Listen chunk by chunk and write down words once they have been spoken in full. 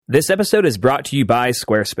This episode is brought to you by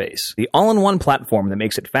Squarespace, the all-in-one platform that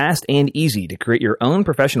makes it fast and easy to create your own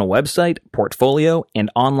professional website, portfolio,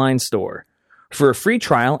 and online store. For a free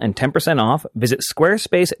trial and 10% off, visit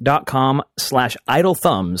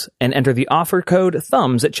squarespace.com/idlethumbs and enter the offer code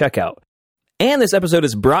THUMBS at checkout. And this episode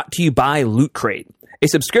is brought to you by Loot Crate, a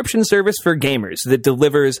subscription service for gamers that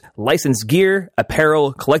delivers licensed gear,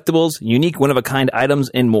 apparel, collectibles, unique one-of-a-kind items,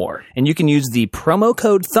 and more. And you can use the promo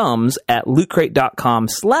code THUMBS at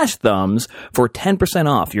lootcrate.com/thumbs for 10%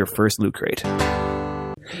 off your first Loot Crate.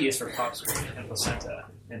 P is for popsicle and placenta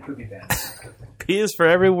and poopy pants. P is for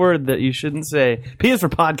every word that you shouldn't say. P is for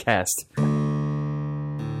podcast.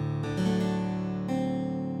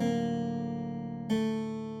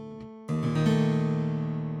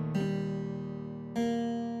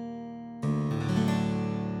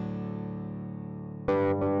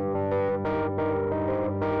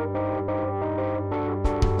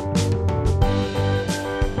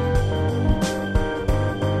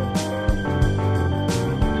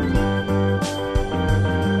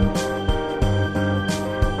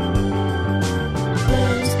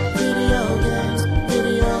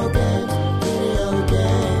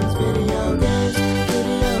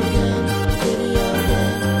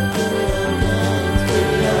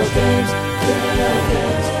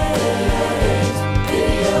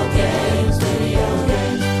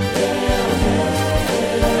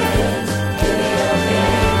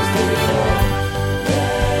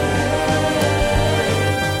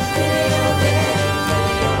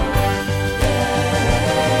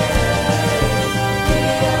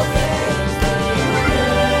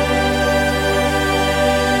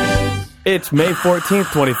 It's May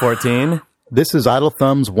 14th, 2014. This is Idle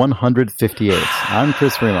Thumbs 158. I'm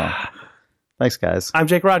Chris Remo. Thanks, guys. I'm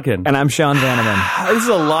Jake Rodkin. And I'm Sean Vanneman. This is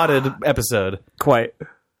a lauded episode. Quite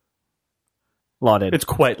lauded. It's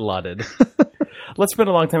quite lauded. Let's spend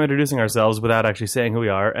a long time introducing ourselves without actually saying who we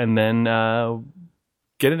are, and then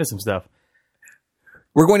get into some stuff.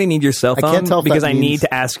 We're going to need your cell phone I can't tell if because that I means- need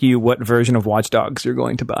to ask you what version of Watch Dogs you're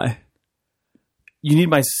going to buy. You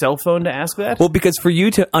need my cell phone to ask that? Well, because for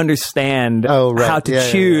you to understand Oh, right. how to Yeah,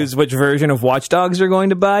 yeah, choose which version of Watch Dogs you're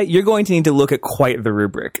going to buy, you're going to need to look at quite the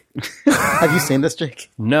rubric. Have you seen this,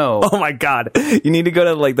 Jake? No. Oh my god. You need to go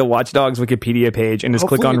to like the Watch Dogs Wikipedia page and just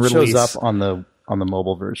click on Hopefully it release. shows up on the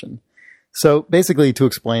mobile version. So basically, to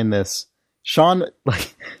explain this, Sean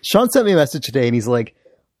sent me a message today, and he's like,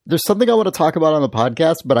 "There's something I want to talk about on the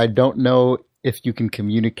podcast, but I don't know if you can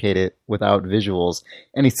communicate it without visuals."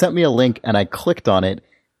 And he sent me a link, and I clicked on it,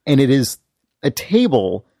 and it is a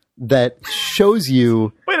table that shows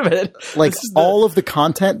you Wait a minute. like This is all of the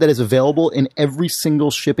content that is available in every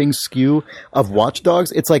single shipping SKU of Watch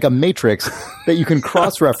Dogs. It's like a matrix that you can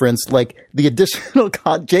cross-reference, like the additional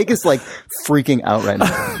Jake is like freaking out right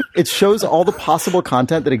now. It shows all the possible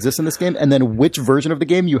content that exists in this game, and then which version of the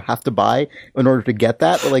game you have to buy in order to get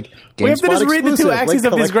that. But like, We have to just read the two axes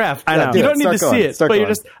of this graph. I know. You don't need to Start see going. it, Start but you're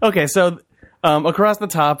going. just okay. So across the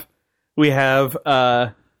top, we have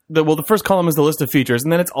the first column is the list of features,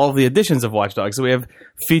 and then it's all of the editions of Watch Dogs. So we have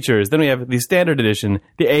features, then we have the standard edition,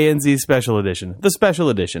 the ANZ special edition, the special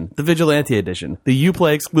edition, the Vigilante edition, the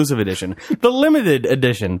Uplay exclusive edition, the limited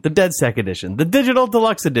edition, the DedSec edition, the digital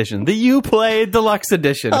deluxe edition, the Uplay deluxe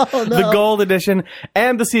edition, the gold edition,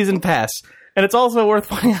 and the season pass. And it's also worth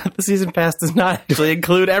pointing out the season pass does not actually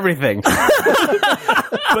include everything.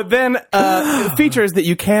 But then features that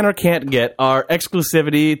you can or can't get are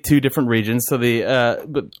exclusivity to different regions. So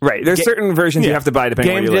Right. There's certain versions you have to buy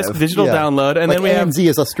depending on game where you disc, live. digital download, and like then we have ANZ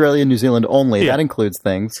is Australia, New Zealand only. Yeah. That includes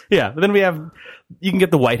things. but then we have you can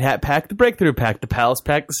get the White Hat pack, the Breakthrough pack, the Palace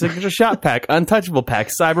pack, the Signature Shot pack, Untouchable pack,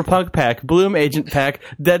 Cyberpunk pack, Bloom Agent pack,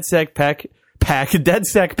 DedSec pack.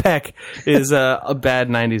 DedSec pack is a bad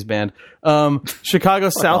 90s band. Chicago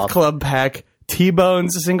South off. Club pack,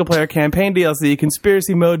 T-Bone's single player campaign DLC,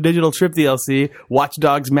 Conspiracy Mode digital trip DLC, Watch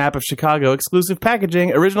Dogs Map of Chicago, exclusive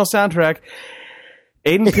packaging, original soundtrack,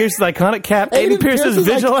 Aiden Pierce's iconic cap, Aiden Pierce's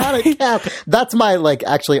iconic cap. That's my like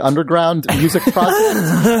actually underground music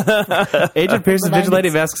project. Agent Pierce's Vigilante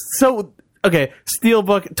vest. So, okay,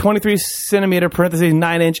 Steelbook, 23 centimeter parentheses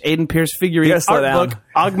 9-inch Aiden Pierce figurine, You gotta slow art book,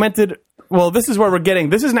 down. augmented. Well, this is where we're getting.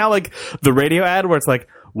 This is now like the radio ad where it's like,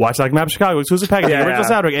 Watch Like Map Chicago, exclusive packaging, Yeah, original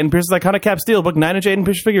yeah. soundtrack, Aiden Pierce's iconic cap Steelbook, 9-inch Aiden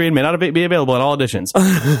Pierce figurine may not be available in all editions.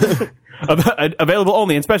 Available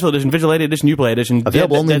only in special edition, Vigilante edition, Uplay edition.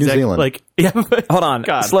 Available only in New Zealand. Like, yeah. Hold on.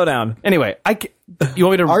 God. Slow down. Anyway, you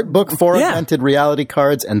want me to Art book, 4 Yeah. augmented reality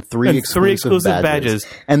cards, and three exclusive badges.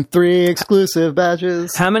 And 3 exclusive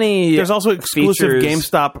badges. How many There's also exclusive features-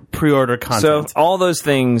 GameStop pre-order So content. all those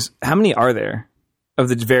things, how many are there of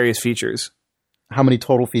the various features? How many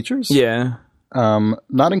total features? Yeah.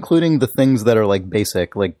 Not including the things that are like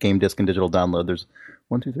basic, like game disc and digital download. There's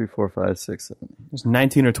 1, 2, 3, 4, 5, 6, 7. There's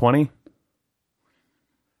 19 or 20.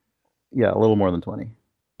 Yeah, a little more than 20.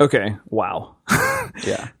 Okay. Wow.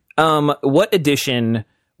 Yeah. What edition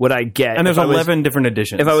would I get? And there's if I was- 11 different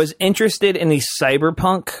editions. If I was interested in the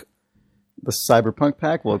Cyberpunk The Cyberpunk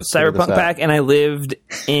pack? We'll figure this out. pack and I lived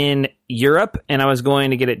in Europe and I was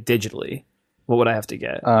going to get it digitally, what would I have to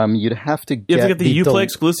get? You'd have to get, you have to get the Uplay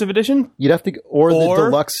exclusive edition? You'd have to, or the Or-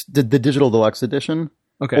 deluxe, the digital deluxe edition,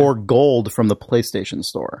 Okay. or gold from the PlayStation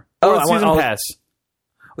Store. Or I the want season all- pass?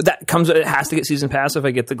 That comes. It has to get season pass if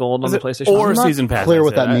I get the gold on the PlayStation. or I'm not season pass? clear I'd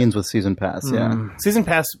what say. that means with season pass. Yeah, Season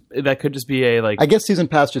pass, that could just be a, like, I guess season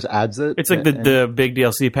pass just adds it. it's like the big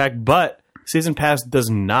DLC pack, but season pass does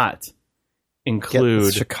not Get include,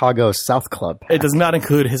 the Chicago South Club pack. it does not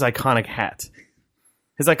include his iconic hat.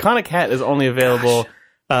 His iconic hat is only available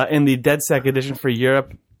in the DedSec edition for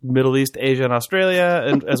Europe, Middle East, Asia, and Australia,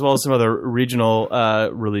 and as well as some other regional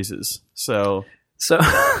releases. So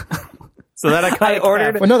that iconic I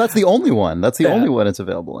ordered- hat- Well, no, that's the only one. That's the only one it's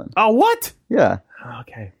available in. Oh, what? Yeah.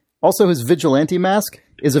 Okay. Also, his vigilante mask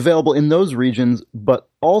is available in those regions, but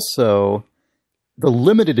also the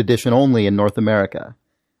limited edition only in North America,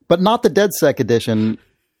 but not the DedSec edition,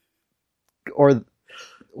 or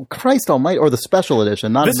Christ Almighty, or the special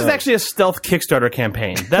edition. Not This in is those. actually a stealth Kickstarter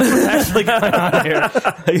campaign. That's what's actually going on here.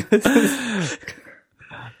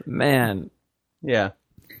 Man. Yeah.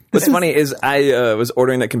 What's funny is I was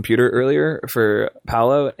ordering that computer earlier for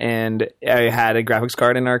Paolo, and I had a graphics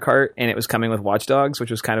card in our cart, and it was coming with Watch Dogs,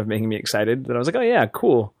 which was kind of making me excited. That I was like, oh yeah,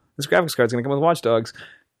 cool. This graphics card's going to come with Watch Dogs.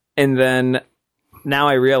 And then now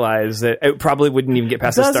I realize that it probably wouldn't even get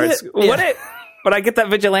past the Does start. it? Would it? Would I get that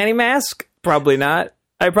vigilante mask? Probably not.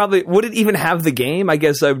 I probably would it even have the game. I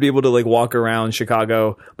guess I would be able to like walk around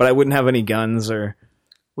Chicago, but I wouldn't have any guns or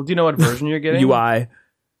Well, do you know what version you're getting? UI.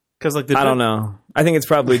 Because like I don't know. I think it's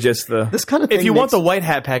probably just the. This kind of thing If you want makes- the white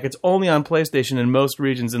hat pack, it's only on PlayStation in most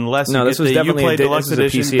regions, unless No, you this get was the definitely Uplay a Deluxe this was a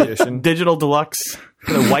edition, PC edition. Digital Deluxe,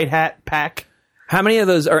 the white hat pack. How many of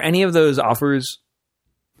those are any of those offers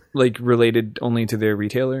like related only to their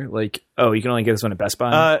retailer? Like, oh, you can only get this one at Best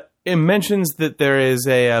Buy. It mentions that there is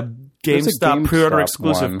a There's a GameStop pre-order GameStop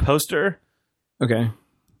exclusive one. poster. Okay,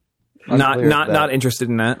 Unclear not of that. interested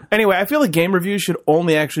in that. Anyway, I feel like game reviews should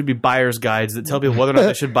only actually be buyer's guides that tell people whether or not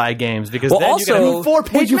they should buy games, because Well, then you get a also, new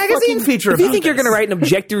 4-page you magazine fucking- feature. If you about think you're this. going to write an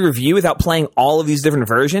objective review without playing all of these different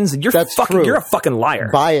versions, you're That's fucking. true. You're a fucking liar.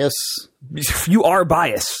 bias. You are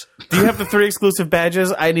biased. Do you have the 3 exclusive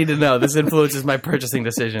badges? I need to know. This influences my purchasing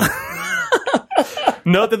decision.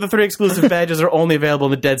 Note that the 3 exclusive badges are only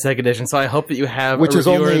available in the DedSec edition, so I hope that you have Which a is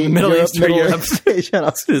reviewer only in the Middle Europe, East or Europe Asia, and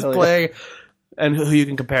who's Australia. playing and who you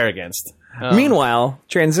can compare against. Meanwhile,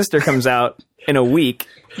 Transistor comes out in a week,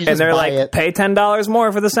 and just they're buy like, it. "Pay $10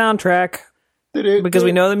 more for the soundtrack because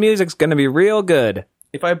we know the music's going to be real good."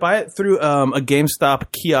 If I buy it through a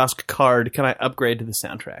GameStop kiosk card, can I upgrade to the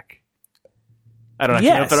soundtrack? I don't actually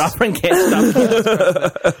know if Yes. they're offering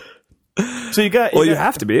GameStop kiosks. So you got Well, you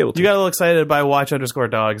have to be able to. You got a little excited to buy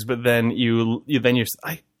Watch_Dogs, but then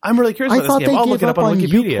I'm really curious I about thought this they game. I'll gave look it up on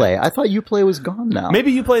Wikipedia. Uplay. I thought Uplay was gone now.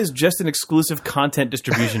 Maybe Uplay is just an exclusive content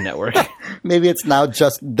distribution network. Maybe it's now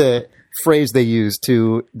just the phrase they use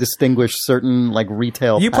to distinguish certain like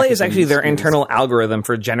retail. Uplay is packaging actually their SKUs. internal algorithm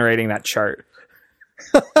for generating that chart.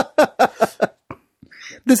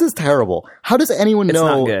 This is terrible. How does anyone It's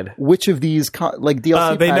know not good. which of these like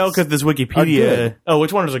DLC? They know packs because this are Wikipedia. good? Oh,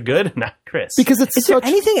 which ones are good? Nah, Chris. Because it's Is there such,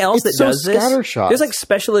 anything else that it's so does this? scattershot. There's like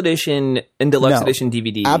special edition and deluxe No. edition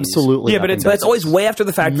DVDs. absolutely, Yeah, but nothing it's- But does it's always this. way after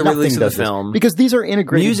the fact the Nothing release of the does this. film. because these are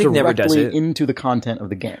integrated Music never does directly it. into the content of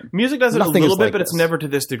the game. Music does it Nothing a little is bit, like but it's this. never to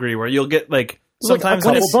this degree where you'll get like Like a sometimes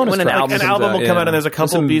couple it's- bonus when an tracks. album an comes album out, will come yeah. out and there's a couple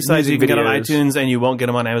Some B-sides you music can get on videos. iTunes and you won't get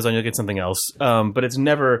them on Amazon, you'll get something else. But it's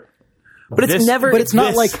never. But it's this- never. But it's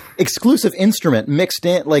not This- like exclusive instrument mixed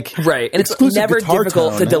in, like right, and it's exclusive never guitar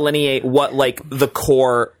difficult to tone. delineate what like the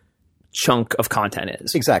core chunk of content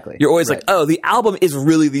is. Exactly. You're always Right. like, oh, the album is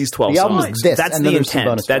really these 12 The album songs. is this, That's and the then there's some intent.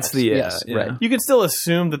 bonus That's tracks. the Yes, yeah. right. You can still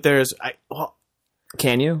assume that there's.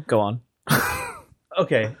 Can you go on?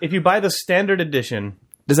 Okay, if you buy the standard edition.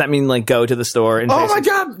 Does that mean like go to the store and? Oh pay my some-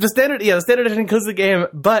 god! The standard edition includes the game,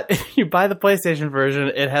 but if you buy the PlayStation version,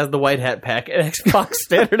 it has the white hat pack, and Xbox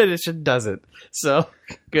standard edition doesn't. So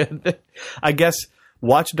good. I guess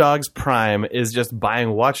Watch Dogs Prime is just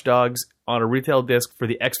buying Watch Dogs on a retail disc for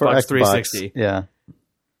the for Xbox Xbox, 360. yeah,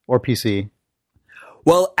 or PC.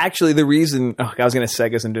 Well, actually, the reason I was going to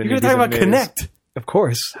seg us into You're going to talk about Connect of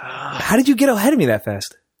course. How did you get ahead of me that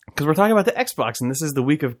fast? because we're talking about the Xbox, and this is the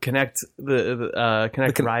week of Connect, the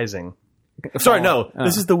Connect Rising. Sorry, no.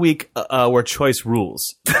 This is the week where choice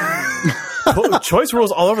rules. Choice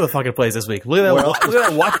rules all over the fucking place this week. Look at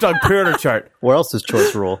that Watchdog pre-order chart. Where else does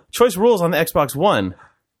choice rule? Choice rules on the Xbox One.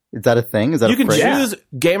 Is that a thing? Is that You a can phrase? choose.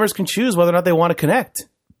 Gamers can choose whether or not they want to connect.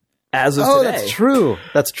 As of Oh, today. that's true.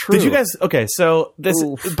 That's true. Did you guys? Okay, so this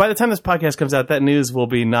by the time this podcast comes out, that news will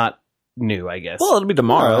be not new, I guess. Well, it'll be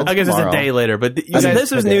tomorrow. I guess it's a tomorrow. day later, but you I mean, guys,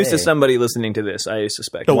 this is news to today. somebody listening to this, I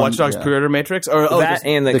suspect. the Watch Dogs yeah. pre-order matrix, or that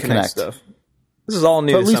and the the Connect Kinect. stuff. This is all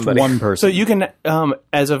new So to at least somebody. one person. so you can,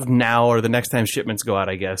 as of now, or the next time shipments go out,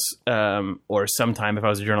 I guess, or sometime if I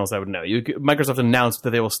was a journalist, I would know. Microsoft announced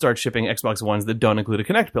that they will start shipping Xbox Ones that don't include a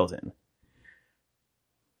Kinect built in.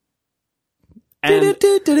 And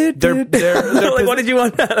Like, what did you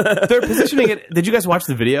want? they're positioning it. Did you guys watch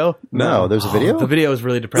the video? no, there's a video? The video is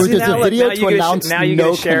really depressing. There's a video to announce now you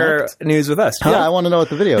no get to share Kinect? news with us. Yeah, I want to know what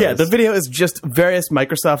the video Yeah, is. the video is just various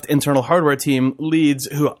Microsoft internal hardware team leads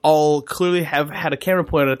who all clearly have had a camera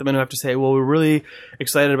pointed at them and who have to say, well, we're really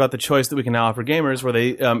excited about the choice that we can now offer gamers where they,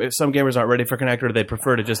 if some gamers aren't ready for Kinect or they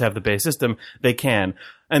prefer to just have the base system, they can.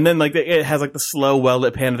 And then like it has like the slow,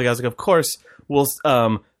 well-lit pan of the guys like, of course, we'll,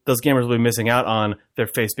 those gamers will be missing out on their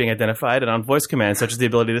face being identified and on voice commands, such as the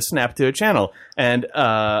ability to snap to a channel. And,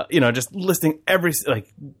 just listing every,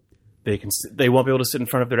 like, they won't be able to sit in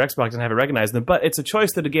front of their Xbox and have it recognize them, but it's a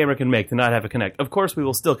choice that a gamer can make to not have a Kinect. Of course, we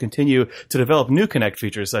will still continue to develop new Kinect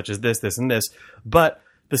features such as this, and this, but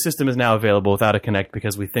the system is now available without a Kinect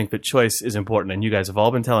because we think that choice is important, and you guys have all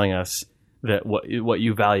been telling us that what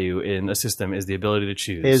you value in a system is the ability to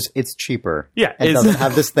choose. It's cheaper. Yeah, It is- doesn't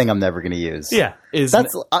have this thing I'm never going to use. yeah,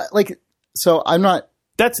 That's so I'm not.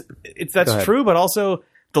 that's ahead. true, but also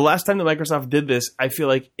the last time that Microsoft did this, I feel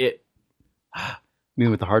like it. You mean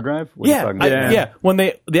with the hard drive? What are you talking about? Yeah. When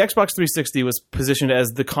the Xbox 360 was positioned as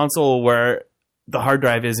the console where the hard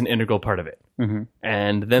drive is an integral part of it,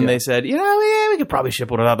 and then they said, we could probably ship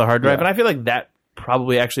one without the hard drive, and I feel like that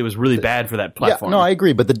probably actually was really bad for that platform. Yeah, no, I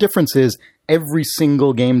agree. But the difference is every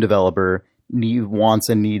single game developer wants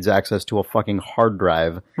and needs access to a fucking hard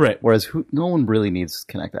drive. Right. Whereas no one really needs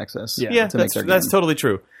Kinect access. Yeah, to make their that's game. totally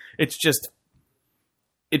true. It's just,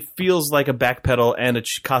 it feels like a backpedal and a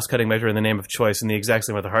cost-cutting measure in the name of choice in the exact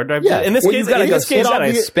same with the hard drive. Yeah. In this Well, case, you've gotta in go this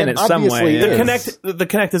case, spin it some obviously way. it Yeah. is. the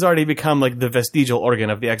Kinect has already become like the vestigial organ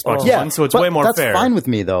of the Xbox Yeah, One, so it's but way more that's fair. fine with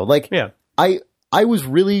me though. Like, Yeah. I was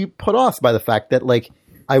really put off by the fact that like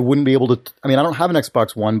I wouldn't be able to. I mean, I don't have an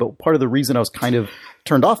Xbox One, but part of the reason I was kind of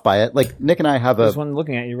turned off by it, like Nick and I have There's one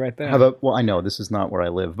looking at you right there. well, I know this is not where I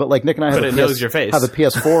live, but like Nick and I have But it knows your face. have a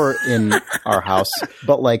PS4 in our house,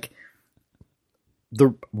 but like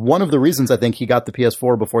one of the reasons I think he got the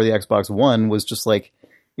PS4 before the Xbox One was just like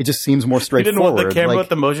it just seems more You straightforward. didn't want the camera like, with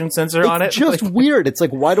the motion sensor on it? it's just weird. It's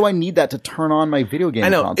like, why do I need that to turn on my video game I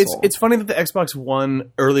know. console? It's funny that the Xbox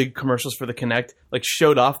One early commercials for the Kinect like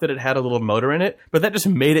showed off that it had a little motor in it, but that just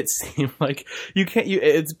made it seem like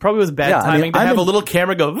it probably was bad Yeah, I mean, timing to I'm have a in- little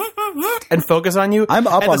camera go and focus on you. I'm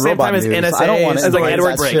up at on the same robot time as news. NSA I don't want is It's like Like,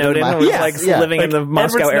 Edward that shit in Snowden my was house. like Yeah. living in the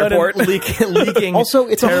Moscow Edward Snowden airport. leaking Also,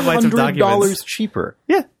 it's terabytes of $100 documents. cheaper.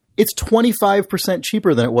 Yeah. It's 25%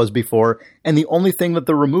 cheaper than it was before, and the only thing that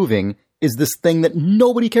they're removing is this thing that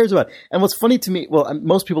nobody cares about. And what's funny to me, well,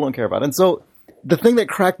 most people don't care about it. And so the thing that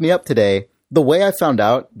cracked me up today, the way I found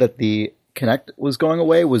out that the Kinect was going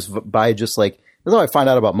away was by just like, that's how I find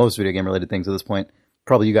out about most video game related things at this point,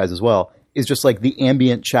 probably you guys as well, is just like the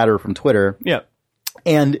ambient chatter from Twitter. Yeah.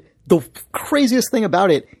 And the craziest thing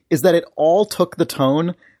about it is that it all took the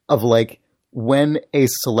tone of like when a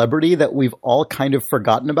celebrity that we've all kind of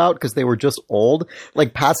forgotten about because they were just old,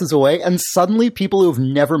 like passes away. And suddenly people who've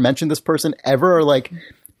never mentioned this person ever are like,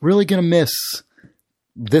 really going to miss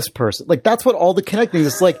this person. Like that's what all the Kinect things,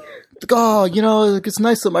 it's like, oh, it's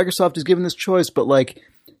nice that Microsoft is given this choice, but like,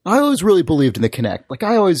 I always really believed in the Kinect. Like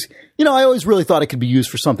I always really thought it could be used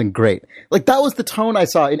for something great. Like that was the tone I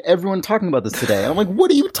saw in everyone talking about this today. And I'm like, what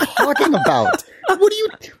are you talking about?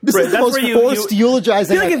 This Right, is the that's most where forced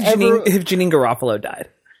eulogizing I feel like I've ever. if Janine Garofalo died.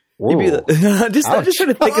 Whoa. I'm just trying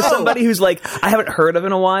to think of somebody who's like I haven't heard of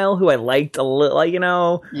in a while who I liked a little, like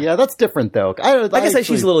Yeah, that's different though. I guess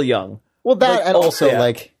she's a little young. Well, that like, and also yeah.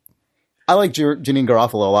 like, I like Janine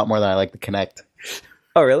Garofalo a lot more than I like the Kinect.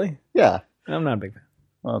 Oh, really? Yeah, I'm not a big fan.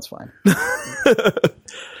 well, that's fine.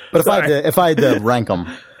 But if I had to rank them,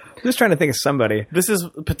 Just trying to think of somebody. This is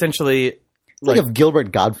potentially like if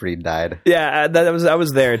Gilbert Gottfried died. Yeah, I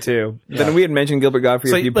was there too. Then we had mentioned Gilbert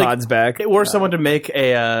Gottfried a few pods back. Or someone to make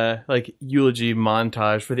a eulogy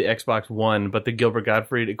montage for the Xbox One, but the Gilbert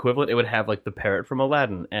Gottfried equivalent, it would have like the parrot from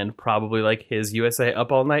Aladdin and probably like his USA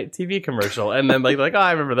Up All Night TV commercial, and then like oh,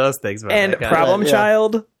 I remember those things. About And that guy. Problem Yeah.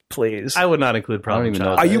 Child please. I would not include Problem even know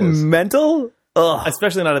Child. what Are you is. mental? Ugh.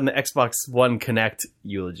 Especially not in the Xbox One Connect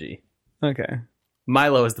eulogy. Okay.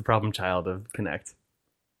 Milo is the problem child of Connect.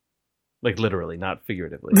 Like literally, not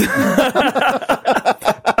figuratively.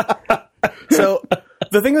 So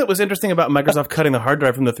the thing that was interesting about Microsoft cutting the hard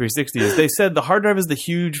drive from the 360 is they said the hard drive is the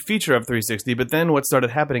huge feature of 360, but then what started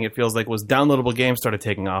happening, it feels like, was downloadable games started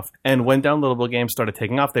taking off. And when downloadable games started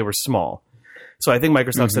taking off, they were small. So I think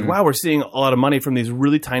Microsoft said, wow, we're seeing a lot of money from these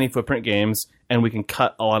really tiny footprint games, and we can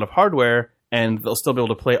cut a lot of hardware, and they'll still be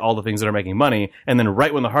able to play all the things that are making money. And then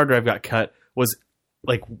right when the hard drive got cut was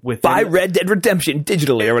like within... Buy Red Dead Redemption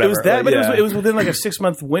digitally or whatever. It was that, but Yeah. it was within like a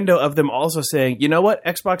 6-month window of them also saying, you know what,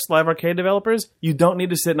 Xbox Live Arcade developers, you don't need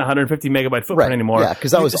to sit in a 150 megabyte footprint Right. anymore. Yeah, 'cause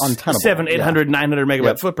that was untenable. 700, 800, 900 megabyte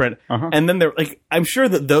Yep. footprint. And then they're like, I'm sure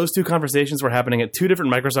that those two conversations were happening at two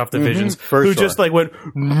different Microsoft divisions for who sure. just like went,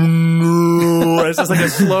 no. It's just like a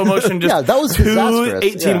slow motion, just Yeah, that was two disastrous.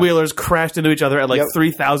 18-wheelers crashed into each other at like Yep.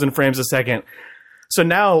 3,000 frames a second. So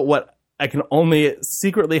now what I can only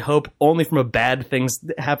secretly hope, only from a bad things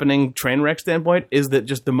happening train wreck standpoint, is that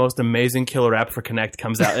just the most amazing killer app for Kinect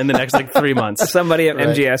comes out in the next like 3 months. Somebody at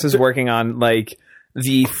MGS is working on like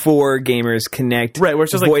the 4 Gamers Connect, Right, where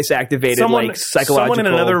it's just like voice activated, like psychological. Someone in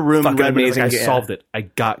another room fucking read it and was amazing. like, I game. solved it. I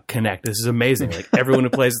got Kinect. This is amazing. Like everyone who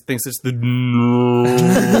plays thinks it's the no.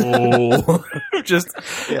 Just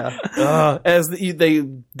as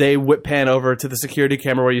they whip pan over to the security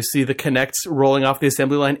camera where you see the Kinects rolling off the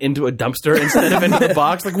assembly line into a dumpster instead of into the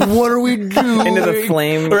box. Like, what are we doing? Into the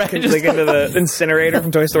flame, Right, like just- into the incinerator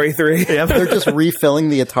from Toy Story 3. Yeah. They're just refilling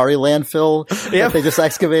the Atari landfill that they just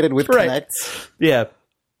excavated with Right. Kinects. Yeah.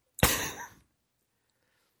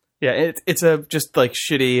 Yeah, it's a just like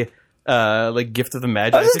shitty like gift of the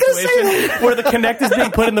Magi situation where the Kinect is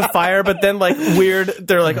being put in the fire, but then like weird,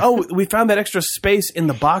 they're like, oh, we found that extra space in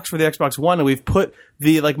the box for the Xbox One, and we've put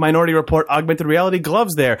the like Minority Report augmented reality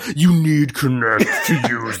gloves there. You need Kinect to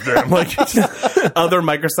use them. Like other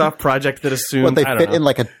Microsoft project that assumed What they I don't fit know. in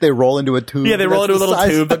like they roll into a tube. Yeah, they roll that's into a the little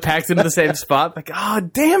size- tube that packs into the same spot. Like, oh,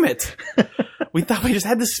 damn it. We thought we just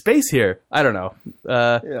had this space here. I don't know.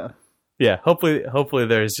 Yeah, hopefully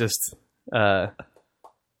there's just...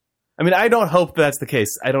 I mean, I don't hope that's the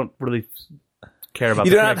case. I don't really care about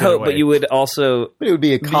You the do not Kinect either hope, but way. you would also, But it would be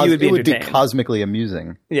You would be it would be entertained. cosmically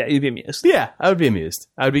amusing. yeah, you'd be amused. Yeah, I would be amused.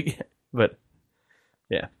 I would be... But,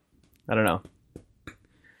 yeah. I don't know.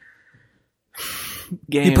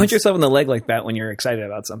 Games. You punch yourself in the leg like that when you're excited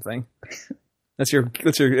about something. That's your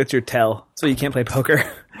tell. So you can't play poker.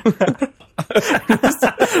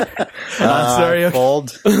 sorry, okay.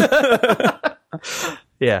 Fold.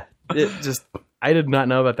 Yeah. It just... I did not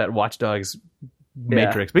know about that Watch Dogs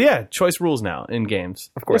matrix. But yeah, choice rules now in games.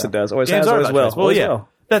 Of course it does. Always Games has, are always about will. choice. Well, Always yeah. will.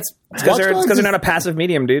 That's... It's because Watch they're Dogs not a passive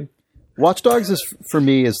medium, dude. Watch Dogs is for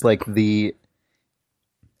me is like the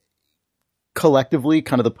collectively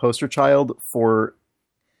kind of the poster child for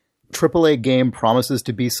AAA game promises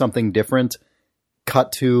to be something different.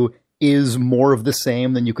 Cut to is more of the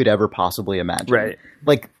same than you could ever possibly imagine. Right.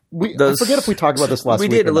 Like I forget if we talked about this last we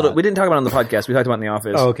week. did a or little. not. We didn't talk about it on the podcast. We talked about it in the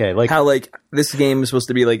office. Oh, okay. Like how like this game is supposed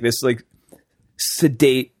to be like this like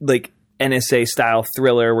sedate like NSA style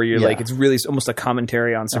thriller where you're Yeah. like it's really almost a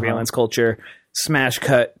commentary on surveillance culture. Smash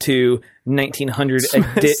cut to 1900.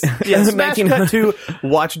 Yeah, smash cut to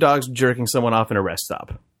Watch Dogs jerking someone off in a rest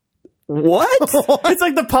stop. What? It's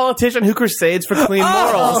like the politician who crusades for clean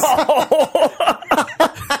morals.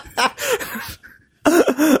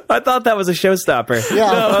 I thought that was a showstopper.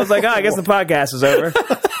 Yeah. I was like, I guess the podcast is over.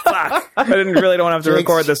 Fuck. I didn't really don't have to Jake's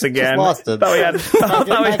record this again. just lost it. Thought we had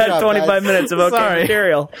Back it up, 25 guys. minutes of okay Sorry.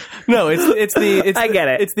 material. No, it's I get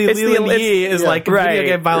it. It's the It's the- Leland Yee it's- is like right,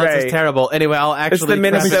 video game violence right. is terrible. Anyway, I'll It's actually the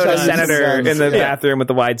Minnesota Minnesota senator in the Yeah. bathroom with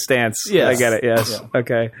the wide stance. Yes. I get it. Yes.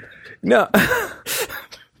 Okay. No.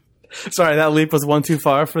 Sorry, that leap was one too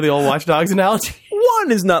far for the old Watch Dogs analogy.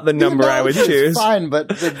 One is not the number I would It's choose. Fine, but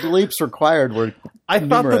the leaps required were I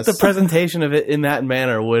thought numerous. that the presentation of it in that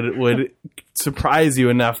manner would surprise you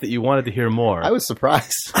enough that you wanted to hear more. I was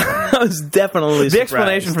surprised. I was definitely The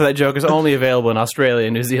explanation for that joke is only available in Australia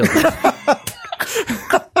and New Zealand.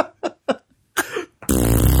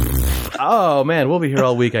 Oh man, we'll be here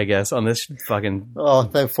all week, I guess, on this fucking. Oh,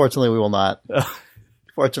 fortunately, we will not.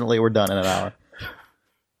 Fortunately, we're done in an hour.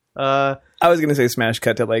 I was going to say smash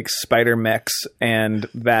cut to like spider mechs and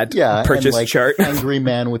that Yeah, purchase and, like, chart. Angry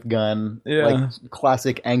man with gun. Yeah. Like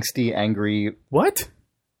classic angsty, angry. What?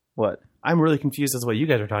 What? I'm really confused as to what you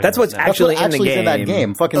guys are talking That's about. what's now. actually That's what in the is in that game.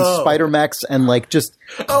 game. Fucking Spider Mechs and like just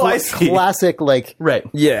I see. classic like Right.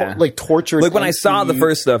 Yeah. like tortured. Like when I saw the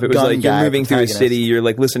first stuff, it was gun like you're guy moving through a protagonist. city, you're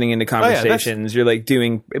like listening into yeah, that's- conversations, you're like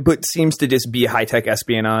doing, but seems to just be high tech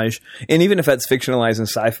espionage. And even if that's fictionalized in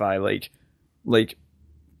sci-fi, like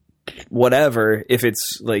whatever, if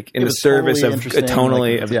it's like in It the was service totally of interesting,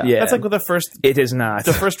 tonally, like, of, yeah. yeah, That's like with the first it is not.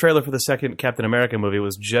 the first trailer for the second Captain America movie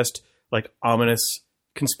was just like ominous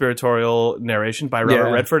conspiratorial narration by Robert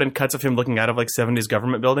Yeah. Redford and cuts of him looking out of like 70s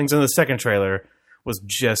government buildings. And the second trailer was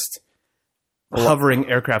just hovering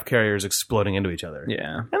aircraft carriers exploding into each other.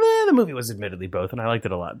 Yeah, And then the movie was admittedly both, and I liked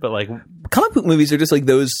it a lot. But like, comic book movies are just like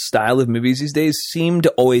those style of movies these days seem to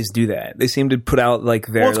always do that. They seem to put out like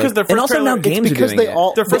their Well, it's 'cause their and first also trailer- now it's games are because doing they it.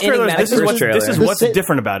 all- their first The trailer is enigmatic this is first what's trailer.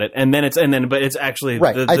 different about it, and then but it's actually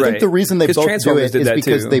Right. I think Right. the reason they 'Cause both do Transformers it did is that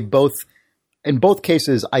because too. they both, in both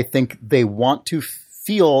cases, I think they want to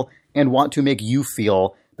feel and want to make you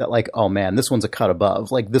feel that like, oh man, this one's a cut above.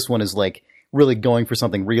 Like this one is like really going for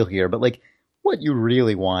something real here. But like what you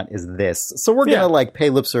really want is this. So we're Yeah. gonna like pay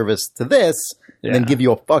lip service to this and then Yeah. give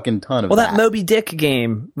you a fucking ton of Well, that Moby Dick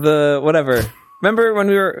game, the whatever. Remember when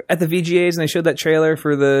we were at the VGAs and they showed that trailer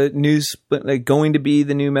for the news, like going to be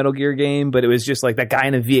the new Metal Gear game, but it was just like that guy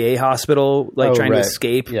in a VA hospital, like Oh, trying right. to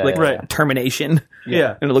escape, Yeah, like yeah, Right. termination,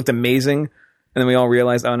 yeah. and it looked amazing. And then we all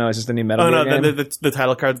realized, oh no, it's just a new Metal Oh Gear no! game. Then the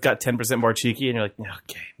title card's got 10% more cheeky, and you're like,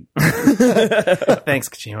 okay. Thanks,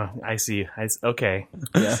 Kojima. I see. Okay,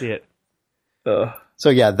 I see it. Ugh. So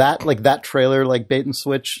yeah, that trailer, like bait and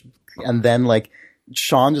switch, and then like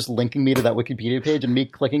Sean just linking me to that Wikipedia page and me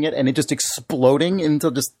clicking it and it just exploding into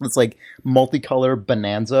just this like multicolor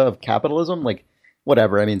bonanza of capitalism. Like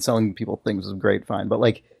whatever. I mean, selling people things is great, fine, but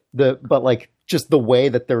like just the way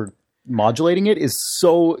that they're modulating it is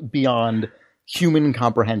so beyond human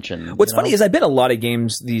comprehension. What's funny is I bet a lot of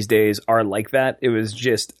games these days are like that. It was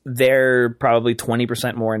just they're probably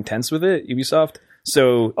 20% more intense with it, Ubisoft.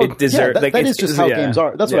 So it deserves. that is just how games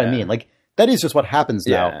are. That's what I Yeah. mean. Like that is just what happens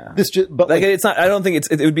now. Yeah. This just, but Like like, it's not. I don't think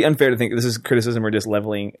it would be unfair to think this is criticism or just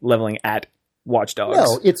leveling at Watch Dogs.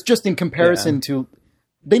 no, it's just in comparison to.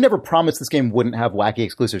 They never promised this game wouldn't have wacky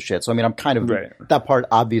exclusive shit. So I mean, I'm kind of Right. that part.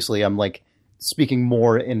 Obviously, I'm like speaking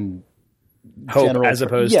more in Hope general as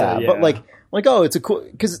opposed yeah, to but like oh, it's a cool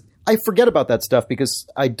because I forget about that stuff because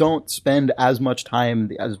I don't spend as much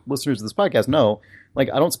time as listeners of this podcast know. Like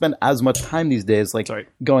I don't spend as much time these days like Sorry.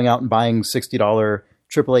 going out and buying $60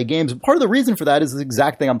 AAA games. Part of the reason for that is the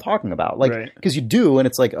exact thing I'm talking about. Like Right. because you do, and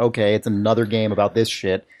it's like okay, it's another game about this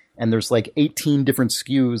shit. And there's like 18 different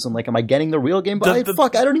SKUs. And like, am I getting the real game? But I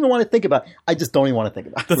don't even want to think about it. I just don't even want to think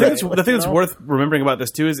about it. The thing that's worth remembering about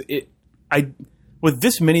this too is with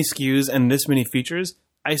this many SKUs and this many features,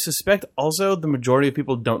 I suspect also the majority of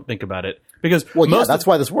people don't think about it because Well, yeah, that's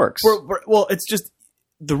why this works. well, it's just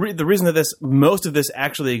the reason that most of this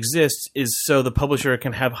actually exists is so the publisher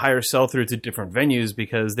can have higher sell through to different venues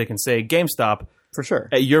because they can say GameStop For sure.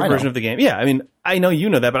 at your I version know. of the game. Yeah, I mean, I know you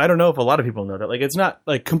know that, but I don't know if a lot of people know that. Like, it's not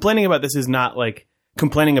like complaining about this is not like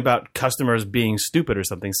complaining about customers being stupid or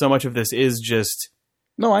something. So much of this is just.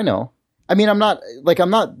 No, I know. I mean, I'm not. I'm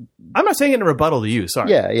not saying it in rebuttal to you.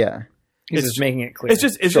 Sorry. Yeah. he's just making it clear. It's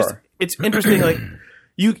just Sure. it's interesting. Like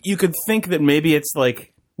you could think that maybe it's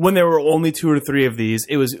like when there were only 2 or 3 of these,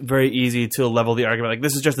 it was very easy to level the argument. Like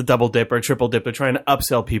this is just a double dip or a triple dip. They're trying to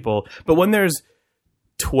upsell people. But when there's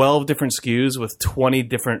 12 different SKUs with 20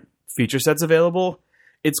 different feature sets available,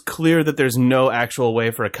 it's clear that there's no actual way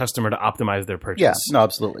for a customer to optimize their purchase. Yeah. No,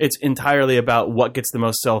 absolutely. It's entirely about what gets the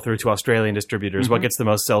most sell through to Australian distributors, what gets the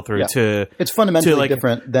most sell through Yeah. to. It's fundamentally to, like,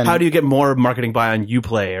 different than how do you get more marketing buy on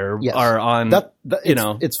Uplay or Yes. on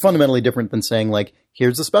it's fundamentally different than saying like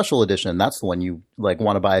here's the special edition. That's the one you like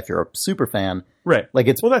want to buy if you're a super fan. right. Like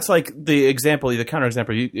it's Well, that's like the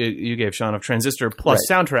counterexample you gave, Sean, of Transistor plus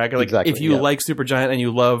Right. soundtrack. Like Exactly, if you yeah. like Supergiant and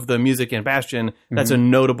you love the music in Bastion, that's a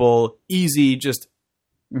notable, easy, just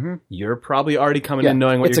you're probably already coming in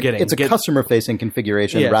knowing what it's you're getting. It's a customer facing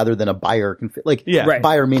configuration Yeah. rather than a buyer Yeah. Right.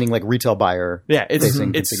 buyer meaning like retail buyer. Yeah, it's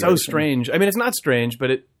facing so configuration. strange. I mean, it's not strange, but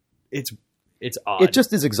it's odd. It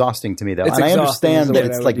just is exhausting to me though. It's And I exhausting is understand the that word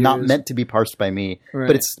it's I like would not use. meant to be parsed by me.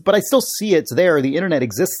 Right. But I still see it's there. The internet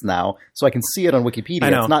exists now, so I can see it on Wikipedia.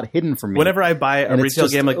 I know. It's not hidden from me. Whenever I buy a And it's retail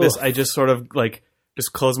just- game like this, ugh. I just sort of like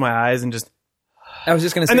just close my eyes and just I was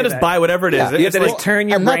just going to say and then just that. buy whatever it is. Yeah. You have It's to like- just turn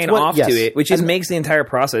your and that's brain what- off yes. to it, which just And- makes the entire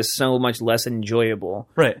process so much less enjoyable.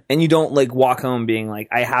 right. And you don't like walk home being like,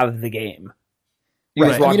 I have the game. You Right.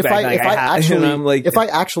 just walk I mean, back if I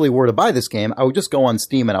actually were to buy this game, I would just go on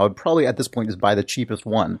Steam and I would probably at this point just buy the cheapest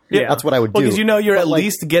one. Yeah. That's what I would do. Because you're But, at like,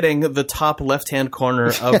 least getting the top left-hand corner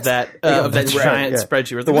of that giant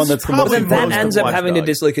spreadsheet. The one that's the But most then that important ends up Watch having to Dogs.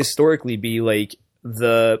 just like historically be like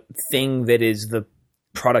the thing that is the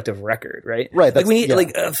product of record, right? Right, Like we need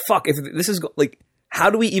that's- yeah. fuck if this is like how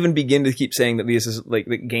do we even begin to keep saying that these is like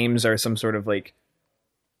that games are some sort of like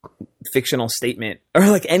fictional statement or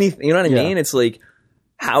like anything? You know what I Yeah. mean? It's like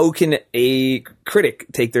how can a critic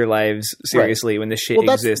take their lives seriously when this shit Well,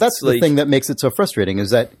 that's exists? the thing that makes it so frustrating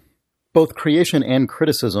is that both creation and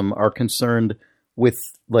criticism are concerned with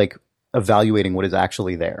like evaluating what is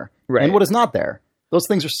actually there Right. and what is not there. Those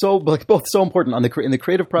things are so like both so important on in the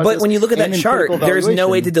creative process. But when you look at and that in chart, critical there's no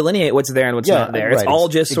way to evaluation. delineate what's there and what's not there. It's right, all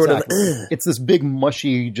just sort exactly. of It's this big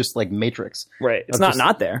mushy, just like matrix. right. It's That's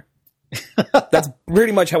not just- there. That's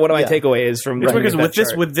pretty much what my Yeah. takeaway is from It's looking because at that with this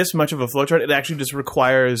chart. with this much of a flowchart, it actually just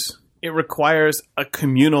requires a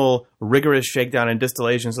communal, rigorous shakedown and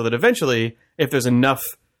distillation, so that eventually, if there's enough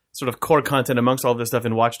sort of core content amongst all this stuff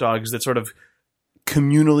in Watch Dogs that sort of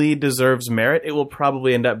communally deserves merit, it will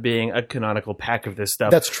probably end up being a canonical pack of this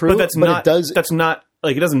stuff. That's true, but that's but it not. does- That's not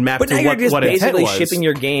like it doesn't map But to now what you're just intent basically was. shipping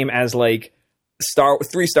your game as like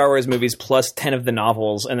three Star Wars movies plus 10 of the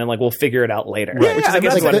novels, and then like we'll figure it out later. Right. Which is Yeah, I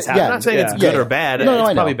guess like what the- has I'm happened. not saying it's Yeah. good Yeah. or bad. No, it's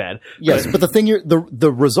I know. probably bad. Yes, but the thing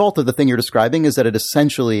the result of the thing you're describing is that it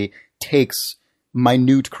essentially takes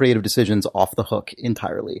minute creative decisions off the hook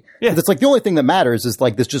entirely. Yeah. 'Cause it's like the only thing that matters is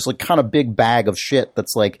like this just like kind of big bag of shit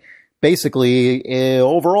that's like basically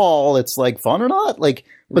overall it's like fun or not like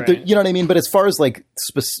but Right. you know what I mean, but as far as like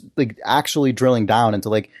like actually drilling down into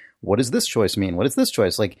like what does this choice mean, what is this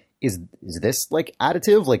choice like, is this like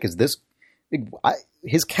additive, like is this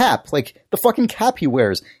his cap, like the fucking cap he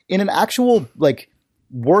wears in an actual like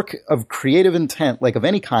work of creative intent, like of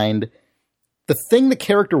any kind, the thing the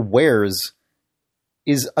character wears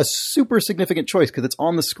is a super significant choice because it's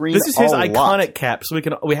on the screen. This is his a lot. iconic cap, so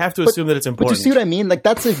we have to assume that it's But important. you see what I mean? Like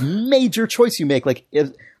that's a major choice you make. Like if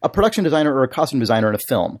a production designer or a costume designer in a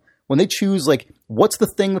film, when they choose like what's the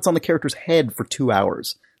thing that's on the character's head for 2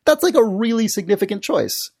 hours, that's like a really significant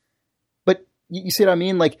choice. But you see what I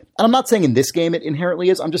mean? Like, and I'm not saying in this game it inherently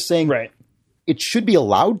is. I'm just saying Right. it should be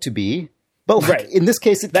allowed to be. But like, Right. in this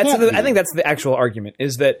case, it That's can't the, be. I think that's the actual argument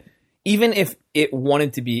is that even if it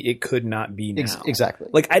wanted to be, it could not be now. Exactly.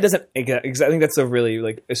 Like I think that's a really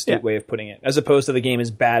like astute Yeah. way of putting it, as opposed to the game is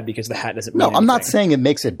bad because the hat doesn't. No, mean I'm not anything. saying it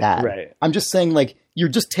makes it bad. Right. I'm just saying like you're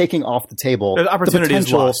just taking off the table The opportunity is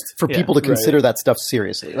potential lost. for Yeah. people to consider that stuff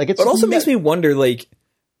seriously. Like it's But it also makes me wonder, like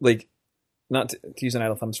not to use an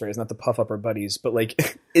idle thumbs phrase, not to puff up our buddies, but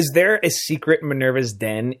like, is there a secret Minerva's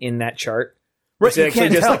Den in that chart? Right, It's you actually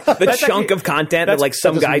can't just tell. like the That's chunk actually- of content that like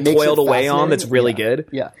some just guy makes it toiled away on that's fascinating. really Yeah. good.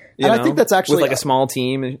 Yeah. You And I know? think that's actually with like a small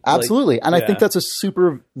team. like- absolutely. And I yeah. think that's a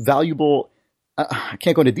super valuable. I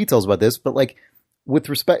can't go into details about this, but like with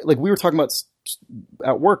respect, like we were talking about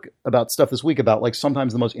at work about stuff this week about like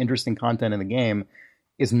sometimes the most interesting content in the game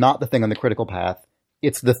is not the thing on the critical path.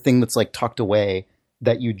 It's the thing that's like tucked away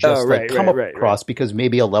that you just right, come right, right, across because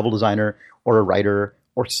maybe a level designer or a writer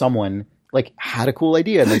or someone like had a cool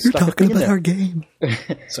idea and they stuck a thing in there. game.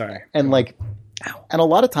 Sorry. And like, and a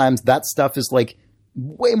lot of times that stuff is like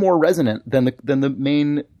way more resonant than the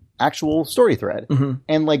main actual story thread. Mm-hmm.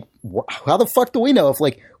 And like, how the fuck do we know if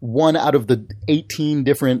like one out of the 18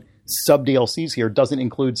 different sub DLCs here doesn't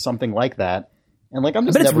include something like that? And like, I'm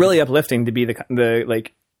just But it's never- really uplifting to be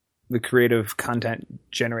the creative content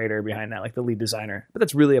generator behind that, like the lead designer. But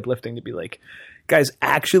that's really uplifting to be like, guys,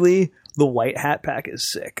 actually, the white hat pack is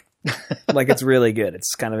sick. Like it's really good.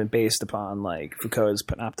 It's kind of based upon like Foucault's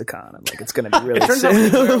Panopticon, and like it's going to be really. It turns out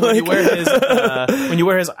sick. when you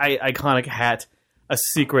wear his iconic hat, a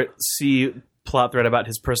secret C plot thread about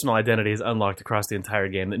his personal identity is unlocked across the entire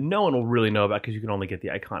game that no one will really know about because you can only get the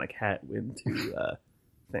iconic hat into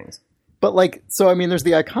things. But like, so I mean, there's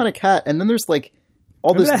the iconic hat, and then there's like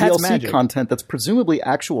all Maybe this that hat's DLC magic. content that's presumably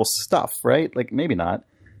actual stuff, right? Like maybe not.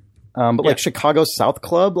 But Yeah. like Chicago South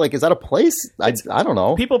Club, like is that a place? I don't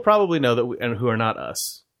know. People probably know that, and who are not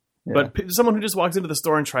us. But someone who just walks into the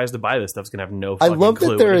store and tries to buy this stuff's gonna have no I fucking love clue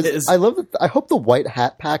that there what it is. I love that. I hope the white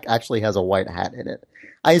hat pack actually has a white hat in it.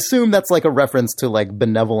 I assume that's like a reference to like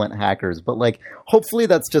benevolent hackers, but like hopefully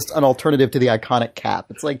that's just an alternative to the iconic cap.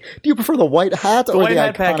 It's like, do you prefer the white hat The or white the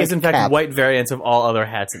hat pack iconic is in fact cap? white variants of all other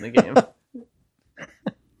hats in the game.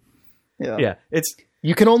 Yeah, it's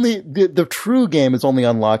You can only the true game is only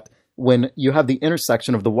unlocked when you have the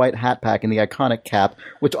intersection of the white hat pack and the iconic cap,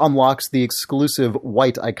 which unlocks the exclusive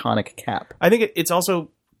white iconic cap. I think it's also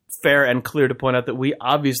fair and clear to point out that we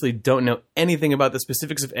obviously don't know anything about the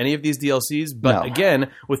specifics of any of these DLCs. But No.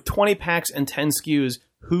 again, with 20 packs and 10 SKUs,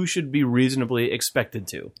 who should be reasonably expected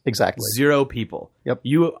to? Exactly. 0 people. Yep.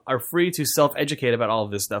 You are free to self-educate about all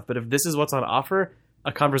of this stuff, but if this is what's on offer,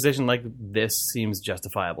 a conversation like this seems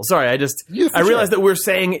justifiable. Sorry, Yeah, for I realize sure. that we're just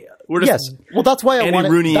Yes. Well, that's why I Andy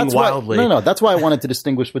wanted. Rooneying That's why, wildly. No. That's why I wanted to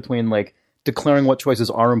distinguish between like declaring what choices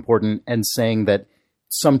are important and saying that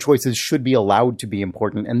some choices should be allowed to be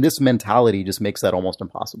important. And this mentality just makes that almost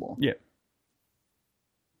impossible. Yeah.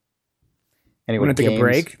 Anyway, Want to take a games-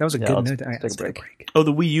 break? That was a Yeah, good let's- note. All right, let's let's take a break. Oh,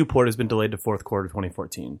 the Wii U port has been delayed to fourth quarter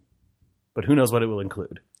 2014. But who knows what it will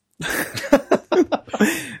include.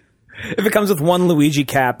 If it comes with one Luigi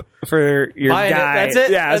cap for your Buy it. guy, That's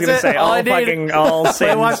it. yeah, I was That's gonna it. say All I all need. fucking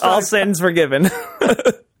all sins forgiven.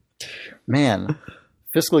 Man,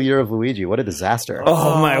 fiscal year of Luigi. What a disaster.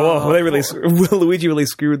 Oh my! Whoa, they really Luigi really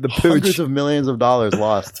screwed the Hundreds pooch. of millions of dollars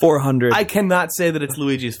lost. 400. I cannot say that it's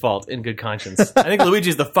Luigi's fault in good conscience. I think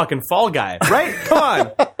Luigi's the fucking fall guy, right? Come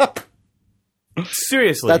on.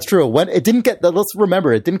 Seriously. That's true. When it didn't get, let's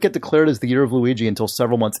remember, it didn't get declared as the year of Luigi until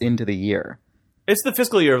several months into the year. It's the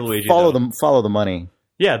fiscal year of Luigi. Follow though. the money.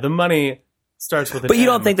 Yeah, the money starts with an But you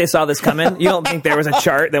don't M. think they saw this coming? You don't think there was a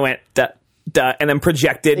chart that went duh, duh, and then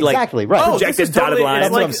projected Exactly, like right. Oh, this projected is dotted totally- line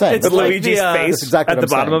That's what I'm saying. It's with like Luigi's the, face That's exactly at what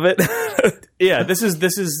the I'm bottom of it? Yeah, this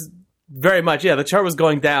is very much. Yeah, the chart was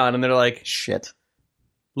going down, and they're like, Shit.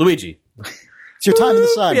 Luigi. It's your time in the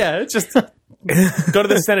sun. Yeah, it's just go to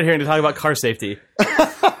the Senate hearing to talk about car safety.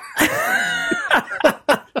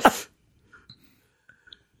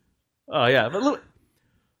 Oh yeah, but look,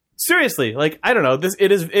 seriously, like I don't know.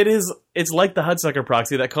 It's like the Hudsucker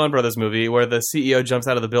Proxy, that Coen Brothers movie where the CEO jumps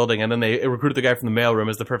out of the building and then they recruit the guy from the mailroom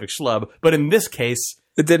as the perfect schlub. But in this case,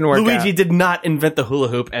 It didn't work. Luigi out. did not invent the hula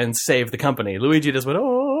hoop and save the company. Luigi just went,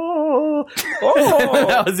 oh, and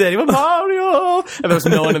that was it. He went, Mario, and there was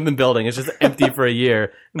no one in the building. It's just empty for a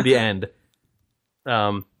year. The end.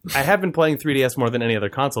 I have been playing 3DS more than any other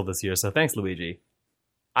console this year, so thanks, Luigi.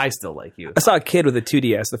 I still like you. I saw a kid with a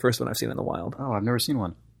 2DS, the first one I've seen in the wild. Oh, I've never seen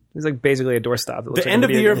one. It's like basically a doorstop. that looks The like end a of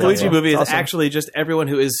the video year of game Luigi console. movie is It's awesome. actually just everyone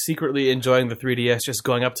who is secretly enjoying the 3DS just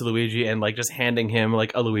going up to Luigi and like just handing him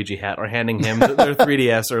like a Luigi hat or handing him their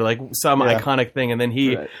 3DS or like some Yeah. iconic thing, and then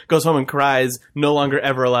he Right. goes home and cries, no longer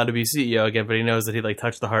ever allowed to be CEO again, but he knows that he like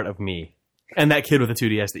touched the heart of me and that kid with the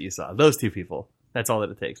 2DS that you saw. Those two people. That's all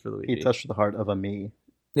that it takes for Luigi. He touched the heart of a me.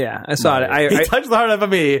 Yeah, I saw it. He I touched the heart of a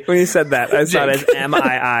me. when you said that, I saw it as Jake.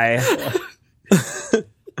 MII.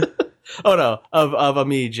 Oh no, of a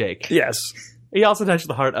me, Jake. Yes. He also touched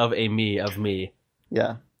the heart of a me of me.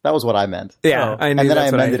 Yeah, that was what I meant. Yeah, Oh. I knew And then I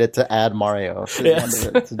that's what amended it to add Mario to the Yes.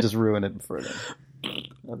 end of it, to just ruin it further.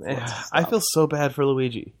 I feel so bad for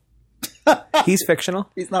Luigi. He's fictional.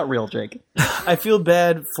 He's not real, Jake. I feel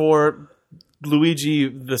bad for Luigi,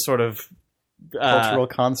 the sort of Cultural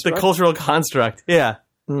the construct. cultural construct. Yeah,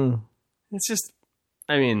 Mm. it's just.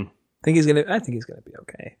 I mean, I think he's gonna be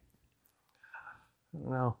okay. I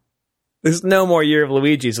don't know. There's no more year of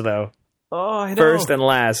Luigi's though. Oh, I know. First and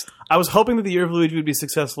last. I was hoping that the year of Luigi would be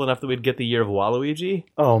successful enough that we'd get the year of Waluigi,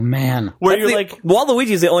 Oh man, where That's you're the- like,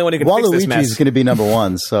 Waluigi is the only one who can fix this Waluigi's mess. going to be number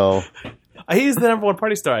one, so he's the number one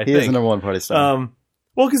party star. I he think. is the number one party star.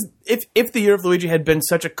 Well, because if the year of Luigi had been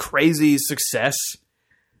such a crazy success,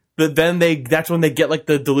 that then that's when they get like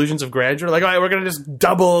the delusions of grandeur. Like, all right, we're gonna just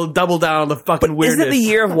double down on the fucking weirdness. Isn't the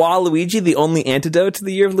year of Waluigi the only antidote to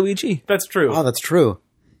the year of Luigi? That's true. Oh, that's true.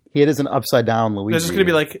 He is an upside down Luigi. There's just gonna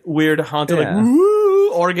be like weird haunted Yeah. like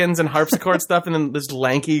woo, organs and harpsichord stuff, and then this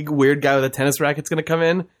lanky weird guy with a tennis racket's gonna come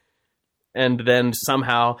in, and then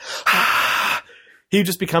somehow he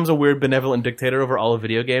just becomes a weird benevolent dictator over all of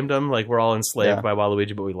video gamedom. Like we're all enslaved Yeah. by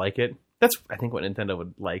Waluigi, but we like it. That's I think what Nintendo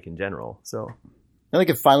would like in general. So Then they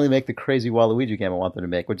could finally make the crazy Waluigi game I want them to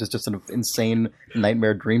make, which is just an insane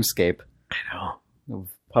nightmare dreamscape I know of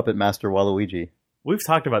Puppet Master Waluigi. we've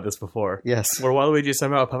talked about this before. Yes. Where Waluigi is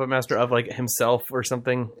somehow a puppet master of like himself or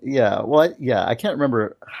something. Yeah. Well, I can't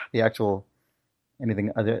remember the actual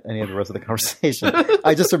any of the rest of the conversation.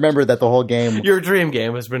 I just remember that the whole game. Your dream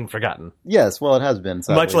game has been forgotten, Yes. Well, it has been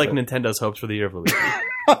sadly, much like but- Nintendo's hopes for the year of Luigi.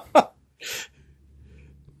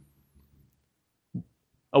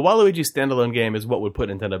 A Waluigi standalone game is what would put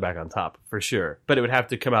Nintendo back on top, for sure. But it would have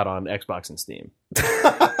to come out on Xbox and Steam.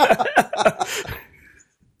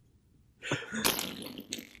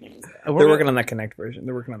 They're working on that Kinect version.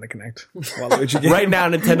 They're working on the Kinect Waluigi game. Right now,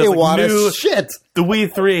 Nintendo's They like, want new, us shit. the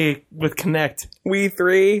Wii 3 with Kinect. Wii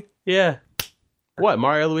 3 Yeah. What?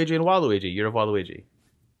 Mario, Luigi, and Waluigi. Year of Waluigi.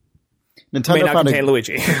 may Nintendo not found contain a,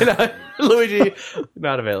 Luigi. Luigi,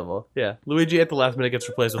 not available. Yeah. Luigi at the last minute gets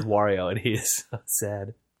replaced with Wario, and he is so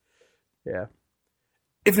sad. Yeah.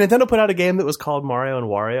 If Nintendo put out a game that was called Mario and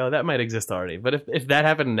Wario, that might exist already. But if that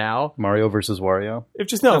happened now, Mario versus Wario. if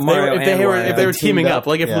they were teaming up,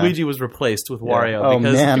 like if Yeah. Luigi was replaced with Wario, Oh,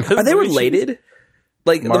 man. Are they Luigi- related?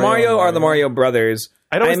 Like Mario the Mario and are the Wario. Mario brothers.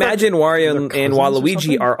 I I always thought imagine Wario and cousins or Waluigi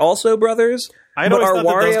something? are also brothers. I but always are thought that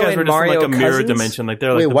those Wario guys and were just Mario in like a mirror cousins? dimension, like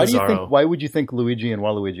they're like Wait, the why do you Bizarro. think? Why would you think Luigi and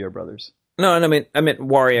Waluigi are brothers? No, I mean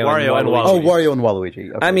Wario and Waluigi. Oh, Wario and Waluigi.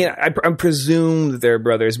 Okay. I mean, I presume that they're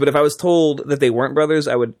brothers, but if I was told that they weren't brothers,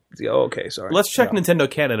 I would. Oh, okay, sorry. Let's check Nintendo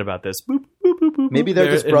canon about this. Boop, boop, boop, boop, maybe boop. they're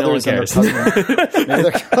just no one brothers and they're cares. cousins. Maybe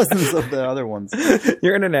they're cousins of the other ones.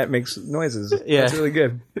 Your internet makes noises. Yeah. That's really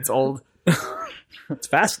good. It's old. It's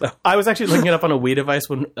fast though. I was actually looking it up on a Wii device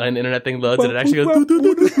when an internet thing loads, and it actually goes boop, boop,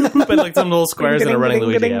 boop, boop, boop, and like some little squares and a running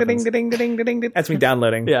Luigi happens. That's me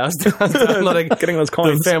downloading. Yeah, I was downloading Getting those the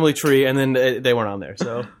coins. family tree, and then they weren't on there.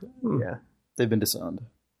 So yeah. They've been disowned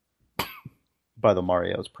by the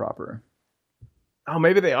Marios proper, Oh,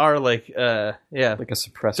 maybe they are like yeah. like a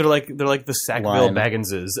suppressed. They're like the Sackville Line.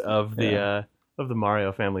 Bagginses of the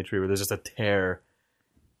Mario family tree, where there's just a tear.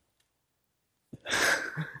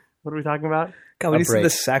 What are we talking about? God, when you said break. the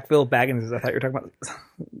Sackville Baggins, I thought you were talking about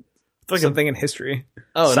It's like something in history.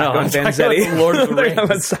 Oh Sacco no, and I'm talking Vanzetti. about the Lord of the They're talking about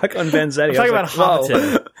Rings. Sacco and Vanzetti. I'm talking about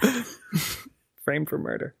Hobbiton. Framed for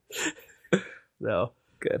murder. No.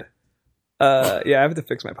 Good. Yeah, I have to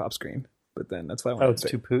fix my pop screen, but then that's why I want Oh, it's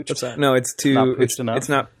too pooched. What's that? No, it's too. Not pooched it's, enough? it's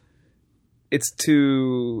not. It's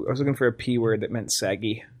too. I was looking for a P word that meant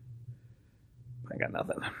saggy. I got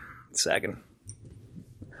nothing. Sagging.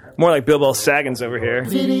 More like Bilbo Saggins over here.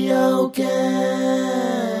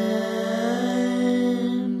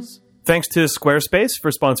 Thanks to Squarespace for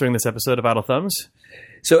sponsoring this episode of Idle Thumbs.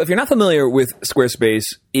 So if you're not familiar with Squarespace,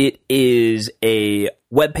 it is a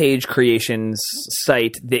web page creation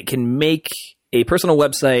site that can make a personal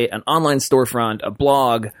website, an online storefront, a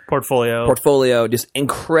blog, portfolio, just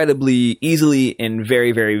incredibly easily and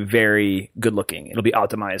very, very, very good looking. It'll be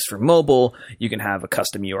optimized for mobile. You can have a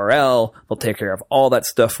custom URL. They'll take care of all that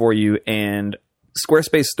stuff for you. And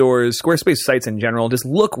Squarespace stores, Squarespace sites in general, just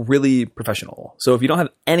look really professional. So if you don't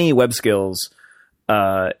have any web skills,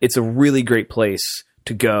 it's a really great place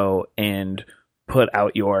to go and put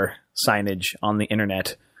out your signage on the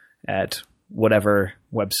internet at whatever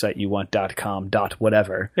website you want, .com,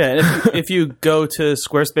 .whatever. Yeah, and if you go to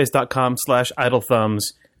squarespace.com/idlethumbs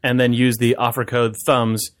and then use the offer code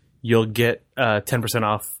thumbs, you'll get 10%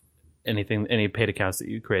 off any paid accounts that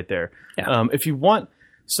you create there. Yeah. If you want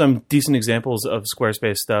some decent examples of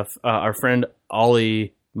Squarespace stuff, our friend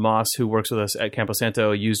Ollie Moss, who works with us at Campo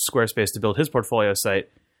Santo, used Squarespace to build his portfolio site,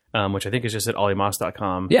 which I think is just at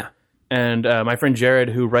olliemoss.com. Yeah. And my friend Jared,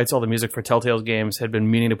 who writes all the music for Telltale's games, had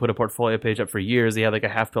been meaning to put a portfolio page up for years. He had like a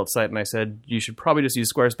half-built site, and I said, you should probably just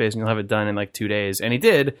use Squarespace and you'll have it done in like 2 days. And he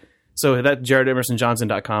did. So that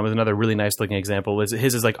JaredEmersonJohnson.com is another really nice looking example. His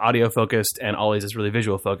is like audio focused and Ollie's is really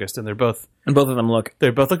visual focused, and both And both of them look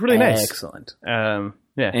look really nice. excellent.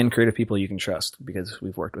 Yeah. And creative people you can trust because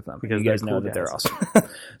we've worked with them. Because you guys they're know cool that they're guys. awesome.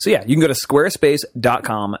 So yeah, you can go to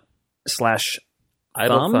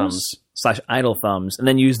squarespace.com/idle thumbs and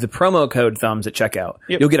then use the promo code thumbs at checkout.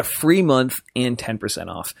 Yep. You'll get a free month and 10%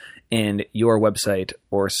 off, and your website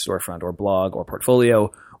or storefront or blog or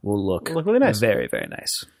portfolio will look really nice. Very, very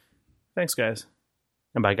nice. Thanks, guys.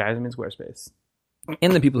 And by guys, I mean Squarespace.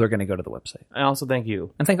 And the people who are going to go to the website. I also thank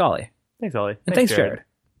you. And thank Ollie. Thanks, Ollie. And thanks, Jared.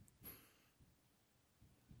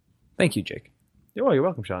 Thank you, Jake. You're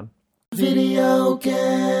welcome, Sean. Do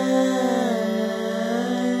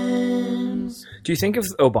you think if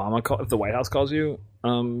if the White House calls you,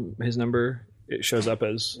 his number, it shows up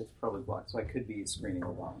as... It's probably blocked, so I could be screening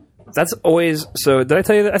Obama. That's always... So did I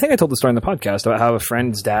tell you that? I think I told the story in the podcast about how a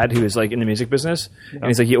friend's dad who is like in the music business, and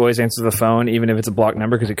he's like, he always answers the phone even if it's a blocked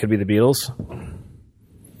number because it could be the Beatles.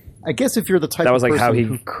 I guess if you're the type That was of like person how he-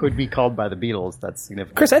 who could be called by the Beatles, that's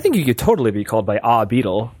significant. Chris, I think you could totally be called by a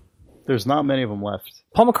Beatle. There's not many of them left.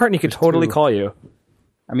 Paul McCartney could totally two. call you.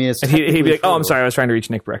 I mean, it's And he'd be like, oh, I'm true. sorry, I was trying to reach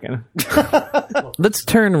Nick Brecken. Let's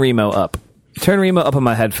turn Remo up. Turn Remo up on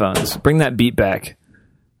my headphones. Bring that beat back.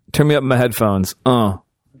 Turn me up on my headphones.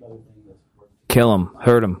 Kill him.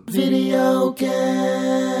 Hurt him.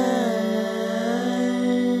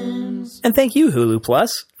 And thank you, Hulu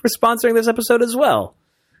Plus, for sponsoring this episode as well.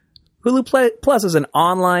 Hulu Plus is an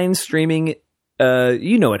online streaming,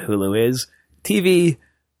 you know what Hulu is. TV,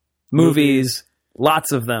 movies,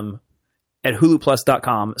 lots of them at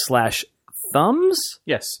huluplus.com/thumbs.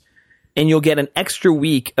 Yes. And you'll get an extra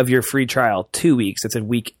week of your free trial. 2 weeks. It's a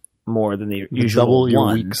week more than the usual double your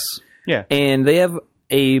one. weeks. Yeah. And they have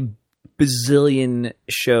a bazillion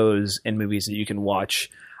shows and movies that you can watch.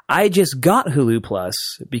 I just got Hulu Plus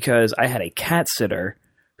because I had a cat sitter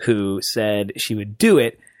who said she would do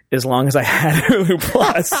it as long as I had Hulu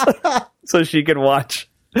Plus so she could watch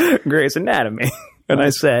Grey's Anatomy. And I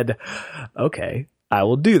said, okay, I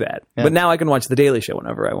will do that. Yeah. But now I can watch The Daily Show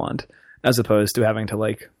whenever I want, as opposed to having to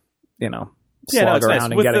slog it's around nice.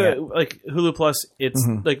 and With getting the, it. like Hulu Plus, it's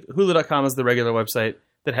like Hulu.com is the regular website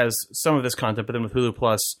that has some of this content, but then with Hulu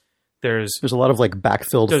Plus, there's There's a lot of like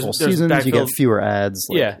backfilled There's full seasons. You get backfilled- fewer ads.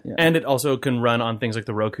 Like, and it also can run on things like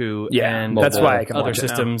the Roku and that's why I can other watch it now.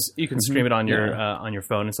 systems. You can stream it on your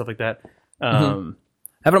phone and stuff like that. I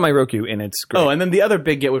have it on my Roku, and it's great. Oh, and then the other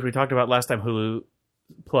big get, which we talked about last time, Hulu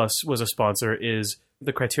Plus was a sponsor, is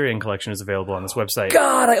the Criterion Collection is available on this website.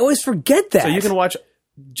 God, I always forget that. So you can watch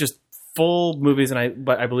just full movies, and I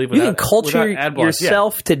believe You without, can culture without ad blocks. Yeah.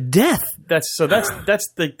 yourself to death. That's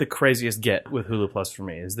the craziest get with Hulu Plus for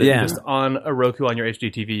me, is that Yeah. just on a Roku on your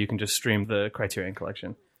HDTV you can just stream the Criterion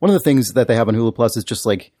Collection. One of the things that they have on Hulu Plus is just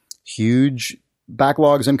like huge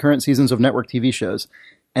backlogs and current seasons of network TV shows.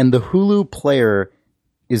 And the Hulu player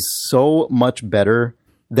is so much better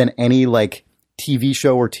than any like TV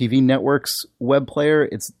show or TV network's web player.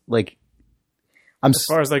 It's like As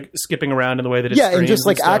far as like skipping around in the way that it and streams just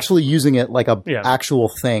like stuff. actually using it like a Yeah. actual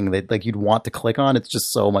thing that like you'd want to click on. It's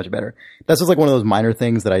just so much better. That's just like one of those minor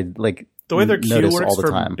things that I like. The way their queue notice works all the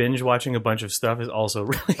for time. binge watching a bunch of stuff is also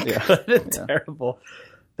really good and terrible.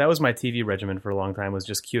 That was my TV regimen for a long time, was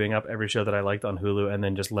just queuing up every show that I liked on Hulu and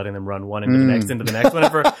then just letting them run one into the next into the next.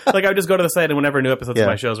 Whenever, like, I would just go to the site and whenever new episodes Yeah. of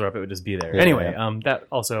my shows were up, it would just be there. Yeah, anyway, yeah. that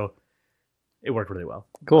also, it worked really well.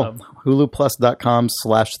 Cool.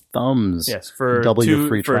 HuluPlus.com/thumbs. Yes, for double your two,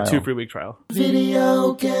 free for trial. a 2 free week trial.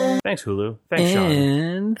 Thanks, Hulu. Thanks, Sean.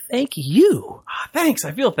 And thank you. Thanks.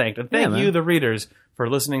 I feel thanked. And thank Yeah, man. you, the readers, for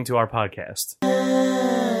listening to our podcast.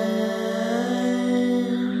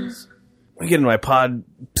 Let me get into my pod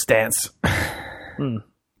stance. See,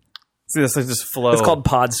 this like just flow. It's called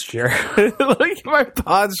Podsture. Look at my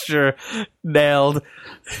posture. Nailed.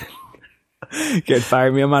 Good,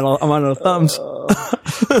 fire me. I'm on the thumbs.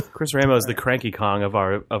 Chris Ramos, the Cranky Kong of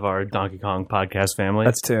our Donkey Kong podcast family.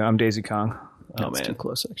 That's two. I'm Daisy Kong. oh Too man,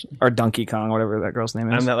 close, actually. Or Donkey Kong, whatever that girl's name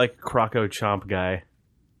is. I'm that like Croco Chomp guy.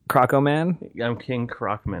 Croco Man. I'm King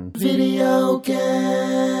Crocman.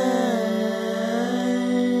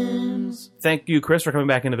 Thank you, Chris, for coming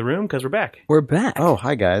back into the room, because we're back. We're back. Oh,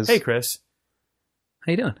 hi guys. Hey, Chris.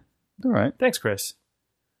 How you doing? All right. Thanks, Chris.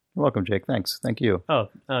 You're welcome, Jake. Thanks. Thank you. Oh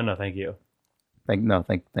no, thank you.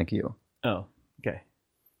 Thank you. Oh, okay.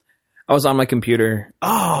 I was on my computer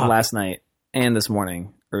Oh, last night and this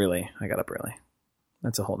morning early. I got up early.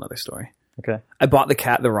 That's a whole nother story. Okay. I bought the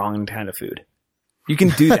cat the wrong kind of food. You can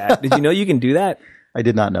do that. Did you know you can do that? I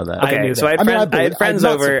did not know that. Okay, so I had friends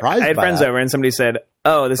over. And somebody said,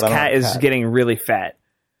 "Oh, this But I don't cat have a is cat." getting really fat,"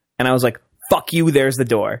 and I was like, "Fuck you! There's the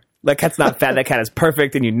door. That cat's not fat. That cat is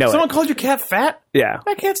perfect, and you know someone it." called your cat fat? Yeah.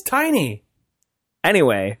 That cat's tiny.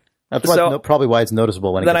 Anyway, That's why, So- probably why it's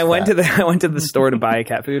noticeable when it then gets I went fat. to the store to buy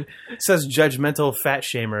cat food. It says judgmental fat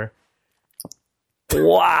shamer.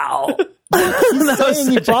 Wow.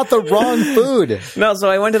 Saying you bought the wrong food. No, so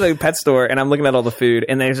I went to the pet store and I'm looking at all the food,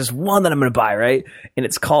 and there's this one that I'm going to buy, right? And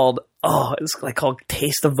it's called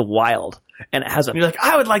Taste of the Wild, and it has a And you're like,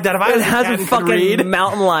 I would like that if I it was has a cat a and could fucking read.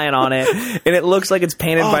 mountain lion on it, and it looks like it's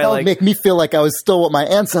painted Oh, by that would like make me feel like I was still what my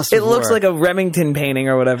ancestors it looks were. like a Remington painting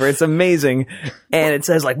or whatever. It's amazing, and it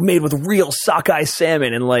says like made with real sockeye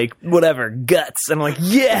salmon and like whatever guts. And I'm like,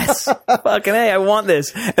 yes, fucking hey, I want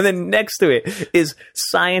this. And then next to it is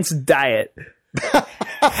Science Diet.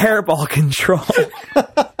 Hairball control.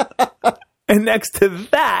 And next to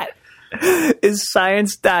that is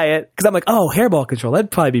Science Diet. Because I'm like, oh, hairball control.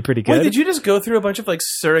 That'd probably be pretty good. Wait, did you just go through a bunch of like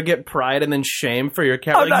surrogate pride and then shame for your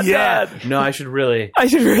cat? I'm Like, not yeah. that. No, I should really. I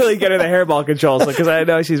should really get her the hairball controls because I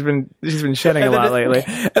know she's been shedding a And then lot lately.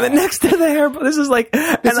 And then next to the hairball, this is like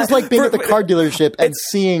This is like being at the car dealership and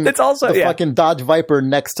seeing it's also- the yeah. fucking Dodge Viper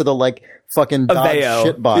next to the like fucking Dodge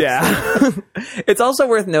Aveo. shitbox. Yeah. It's also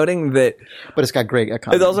worth noting that But it's got great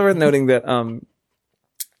economy. it's also worth noting that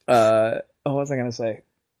what was I gonna say?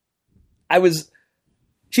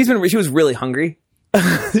 She was really hungry.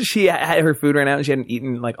 She had her food ran out and she hadn't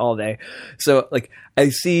eaten like all day. So like I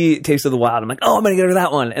see Taste of the Wild. I'm like, oh, I'm gonna get her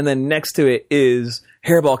that one. And then next to it is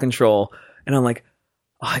Hairball Control. And I'm like,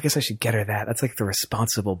 oh, I guess I should get her that. That's like the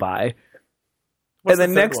responsible buy. What's and then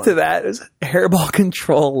the third next one? to that is Hairball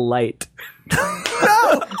Control Light.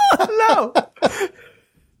 No.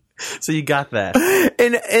 So you got that.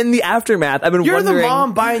 In the aftermath, I've been You're wondering. the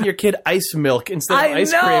mom buying your kid ice milk instead of I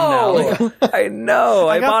ice know. cream now. Like, I know.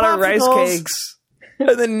 I got bought her rice popsicles. cakes. And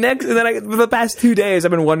then for the past 2 days,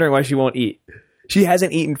 I've been wondering why she won't eat. She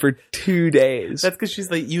hasn't eaten for 2 days. That's because she's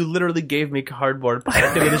like, you literally gave me cardboard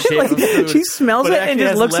packed in the shape of food. She smells but it and actually just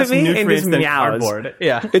has looks less at me and nutrients just than meows. cardboard.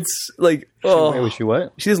 Yeah. It's like, Wait, oh. was she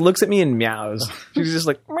what? She just looks at me and meows. She's just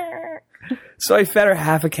like, meh. So I fed her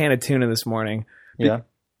half a can of tuna this morning. Yeah.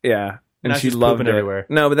 Yeah. And Now she she's loved pooping it. everywhere.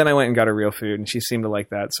 No, but then I went and got her real food, and she seemed to like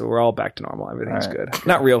that. So we're all back to normal. Everything's All right. good.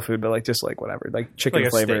 Not real food, but like just like whatever, like chicken Like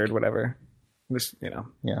a flavored, steak. whatever. Just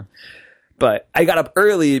Yeah. But I got up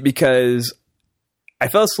early because I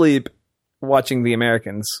fell asleep watching The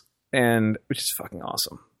Americans, and which is fucking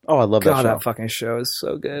awesome. Oh, I love God, that show. that fucking show is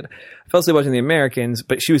so good. I fell asleep watching The Americans,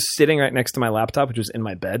 but she was sitting right next to my laptop, which was in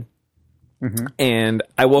my bed, and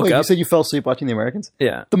I woke Wait, you up. said you fell asleep watching The Americans?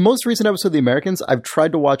 Yeah. The most recent episode of The Americans, I've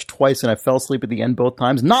tried to watch twice, and I fell asleep at the end both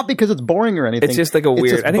times. Not because it's boring or anything. It's just like a It's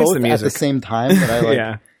weird- just I think it's both the at the music. same time. That I like.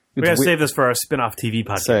 Yeah. We gotta save this for our spin-off TV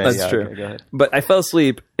podcast. Sorry, That's yeah, true. okay, go ahead. But I fell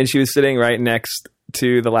asleep, and she was sitting right next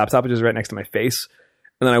to the laptop, which was right next to my face.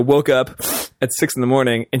 And then I woke up at 6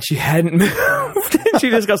 a.m, and she hadn't moved. And she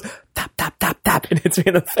just goes, tap, tap, tap, tap, and hits me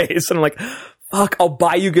in the face. And I'm like, fuck, I'll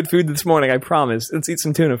buy you good food this morning, I promise. Let's eat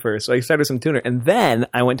some tuna first. So I started some tuna, and then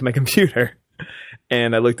I went to my computer,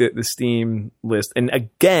 and I looked at the Steam list. And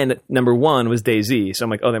again, number 1 was DayZ. So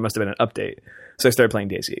I'm like, oh, there must have been an update. So I started playing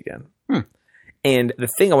DayZ again. And the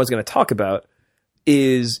thing I was going to talk about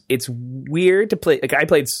is it's weird to play. Like I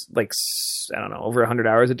played like, I don't know, over 100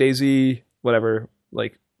 hours of DayZ, whatever,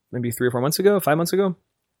 like maybe 3 or 4 months ago, 5 months ago.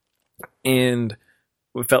 And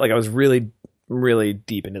it felt like I was really, really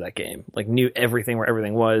deep into that game. Like knew everything where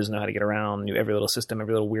everything was, knew how to get around, knew every little system,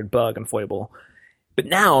 every little weird bug and foible. But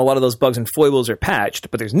now a lot of those bugs and foibles are patched,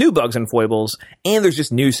 but there's new bugs and foibles, and there's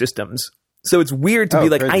just new systems. So it's weird to Oh, be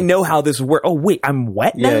like, crazy. I know how this works. Oh, wait, I'm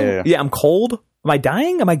wet now? Yeah. I'm cold? Am I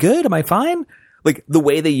dying? Am I good? Am I fine? Like, the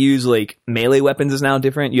way they use, like, melee weapons is now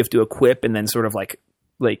different. You have to equip and then sort of,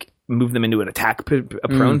 like move them into an attack, a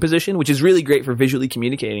prone position, which is really great for visually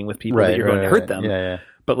communicating with people that you're going to hurt them. Yeah.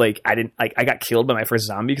 But, like, I got killed by my first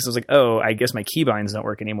zombie because I was like, oh, I guess my keybinds don't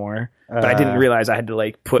work anymore. But I didn't realize I had to,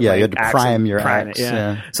 like, put Yeah, my you had to axe prime and your prime axe, it. Yeah.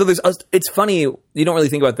 yeah. So it's funny, you don't really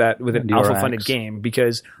think about that with an Your alpha-funded axe. game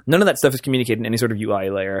because none of that stuff is communicated in any sort of UI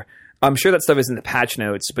layer. I'm sure that stuff is in the patch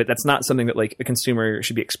notes, but that's not something that, like, a consumer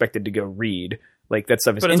should be expected to go read. Like, that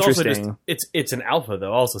stuff is But it's also interesting. just it's an alpha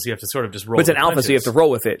though also, so you have to sort of just roll. But it's an with alpha, so you have to roll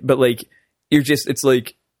with it. But like, it's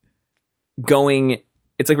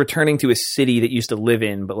like returning to a city that you used to live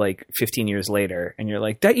in, but like 15 years later, and you're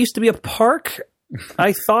like, that used to be a park.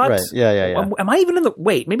 I thought, Right. Yeah. Am I even in the?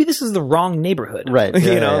 Wait, maybe this is the wrong neighborhood. Right.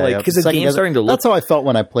 you know, like because the Second game's guess- starting to look. That's how I felt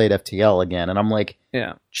when I played FTL again, and I'm like,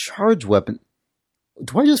 Yeah. charge weapon.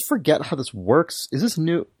 Do I just forget how this works? Is this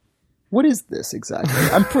new? What is this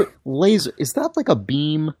exactly? Laser. Is that like a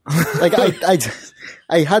beam? Like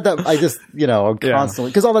I had that. I just I'm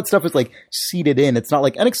constantly because all that stuff is like seeded in. It's not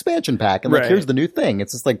like an expansion pack and like Right. here's the new thing.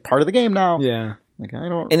 It's just like part of the game now. Yeah. Like I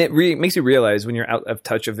don't. And it makes you realize when you're out of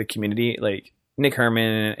touch of the community, like Nick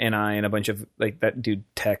Herman and I and a bunch of like that dude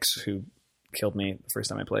Tex who killed me the first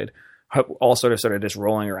time I played, all sort of started just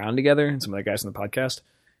rolling around together, and some of the guys in the podcast.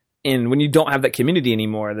 And when you don't have that community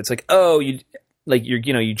anymore, that's like, oh,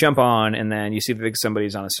 you jump on and then you see that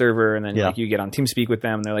somebody's on a server and then Yeah. like you get on TeamSpeak with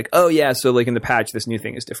them and they're like, oh yeah, so like in the patch this new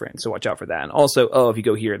thing is different, so watch out for that. And also, oh, if you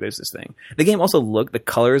go here, there's this thing. The game also the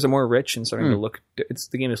colors are more rich and starting to look.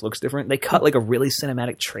 The game just looks different. They cut like a really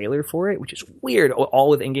cinematic trailer for it, which is weird. All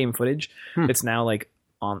with in-game footage. It's now like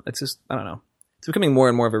on. It's just I don't know. It's becoming more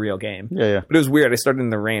and more of a real game. Yeah. But it was weird. I started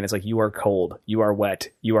in the rain. It's like you are cold, you are wet,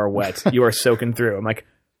 you are wet, you are soaking through. I'm like,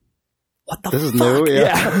 what the This is fuck? new.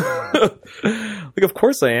 Yeah. Like, of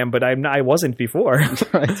course I am, but I wasn't before.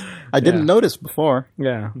 Right. I didn't notice before.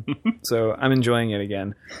 Yeah. So I'm enjoying it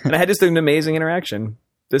again. And I had just an amazing interaction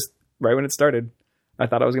just right when it started. I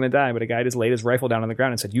thought I was going to die, but a guy just laid his rifle down on the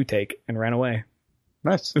ground and said, you take, and ran away.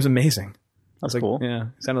 Nice. It was amazing. That's Like, cool. yeah.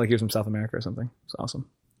 It sounded like he was from South America or something. It's awesome.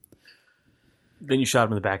 Then you shot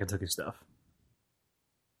him in the back and took his stuff.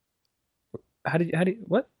 How did you,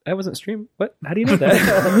 what? I wasn't stream. What? How do you know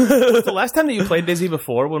that? The last time that you played DayZ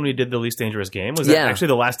before, when we did the least dangerous game, was Yeah. that actually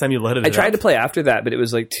the last time you let it? I tried to play after that, but it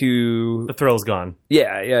was like too. The thrill's gone.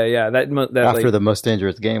 Yeah. That After like, the most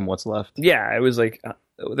dangerous game, what's left? yeah, it was like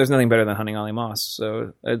there's nothing better than hunting Ollie Moss.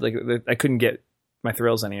 So I couldn't get my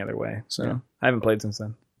thrills any other way. So Yeah. I haven't played since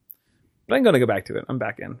then. But I'm going to go back to it. I'm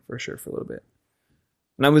back in for sure for a little bit.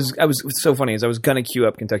 And I was what's so funny is I was gonna queue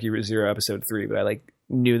up Kentucky Route Zero episode 3, but I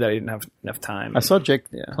knew that I didn't have enough time. I saw Jake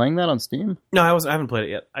Yeah. playing that on Steam. No, I haven't played it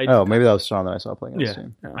yet. Oh, maybe that was Sean that I saw playing it yeah. on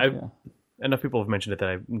Steam. I've enough people have mentioned it that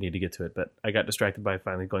I need to get to it, but I got distracted by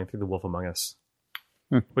finally going through The Wolf Among Us,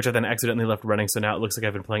 which I then accidentally left running. So now it looks like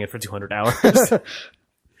I've been playing it for 200 hours.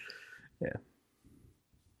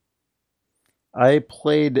 I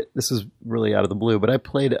played, this is really out of the blue, but I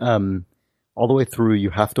played all the way through You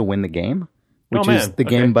Have to Win the Game, which is the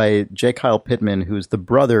game by J. Kyle Pittman, who's the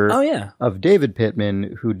brother of David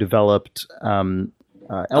Pittman, who developed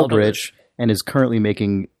Eldritch and is currently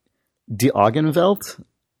making Die Augenwelt.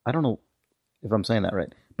 I don't know if I'm saying that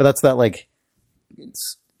right, but that's that like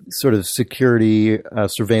sort of security,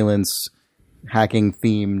 surveillance, hacking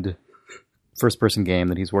themed first-person game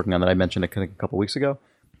that he's working on that I mentioned a couple weeks ago.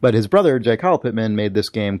 But his brother, J. Kyle Pittman, made this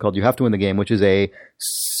game called You Have to Win the Game, which is a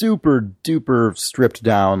super-duper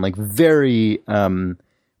stripped-down, like very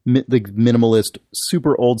like minimalist,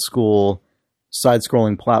 super old-school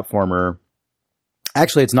side-scrolling platformer.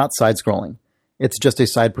 Actually, it's not side-scrolling. It's just a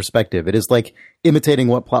side perspective. It is like imitating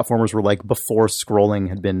what platformers were like before scrolling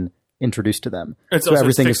had been introduced to them. So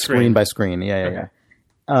everything is screen by screen. Yeah.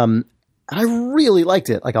 I really liked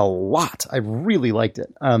it, like a lot. I really liked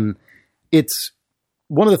it. It's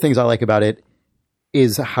one of the things I like about it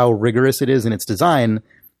is how rigorous it is in its design.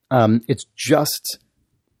 It's just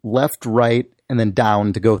left, right, and then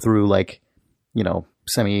down to go through like, you know,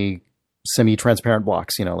 semi-transparent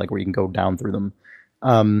blocks, you know, like where you can go down through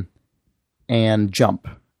them, and jump,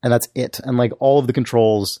 and that's it. And like all of the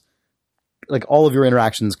controls, like all of your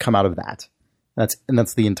interactions come out of that.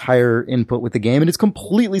 That's the entire input with the game, and it's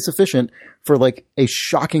completely sufficient for like a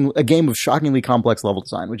game of shockingly complex level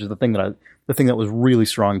design, which is the thing that was really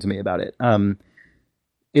strong to me about it.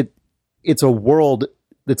 It's a world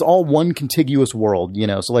that's all one contiguous world, you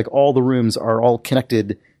know. So like all the rooms are all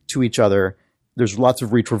connected to each other. There's lots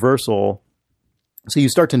of retraversal, so you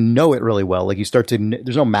start to know it really well. Like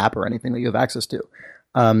there's no map or anything that you have access to,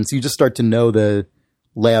 so you just start to know the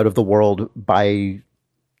layout of the world by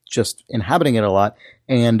just inhabiting it a lot,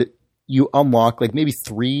 and you unlock like maybe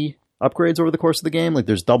 3 upgrades over the course of the game. Like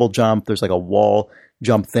there's double jump, there's like a wall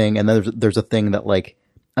jump thing, and then there's a thing that like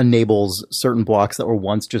enables certain blocks that were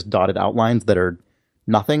once just dotted outlines that are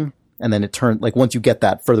nothing, and then it turned like once you get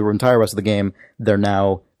that for the entire rest of the game, they're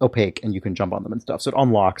now opaque and you can jump on them and stuff. So it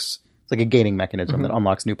unlocks, it's like a gating mechanism that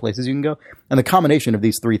unlocks new places you can go. And the combination of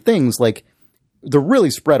these 3 things, like they're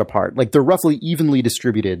really spread apart. Like they're roughly evenly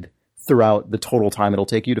distributed throughout the total time it'll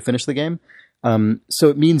take you to finish the game. So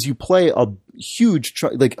it means you play a huge,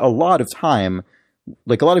 like a lot of time,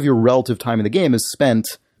 like a lot of your relative time in the game is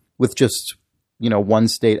spent with just, you know, one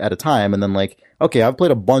state at a time. And then like, okay, I've played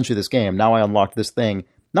a bunch of this game. Now I unlocked this thing.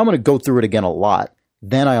 Now I'm going to go through it again a lot.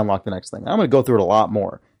 Then I unlock the next thing. I'm going to go through it a lot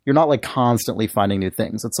more. You're not like constantly finding new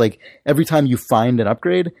things. It's like every time you find an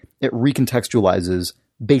upgrade, it recontextualizes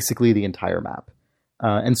basically the entire map.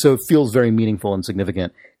 And so it feels very meaningful and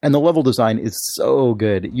significant. And the level design is so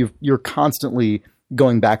good. You're constantly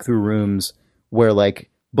going back through rooms where like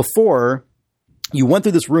before you went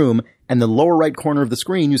through this room and the lower right corner of the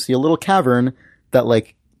screen, you see a little cavern that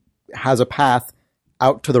like has a path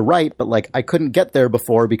out to the right, but like I couldn't get there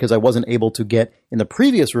before because I wasn't able to get in the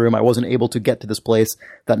previous room. I wasn't able to get to this place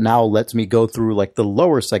that now lets me go through like the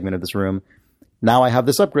lower segment of this room. Now I have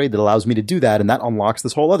this upgrade that allows me to do that. And that unlocks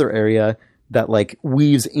this whole other area that like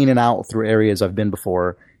weaves in and out through areas I've been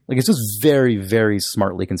before. Like it's just very, very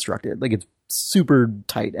smartly constructed. Like it's super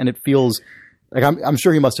tight, and it feels like I'm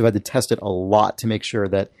sure he must have had to test it a lot to make sure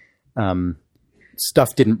that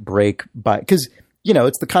stuff didn't break because, you know,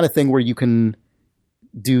 it's the kind of thing where you can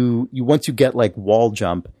once you get like wall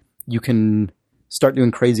jump, you can start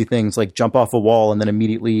doing crazy things like jump off a wall and then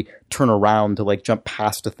immediately turn around to like jump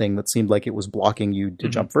past a thing that seemed like it was blocking you to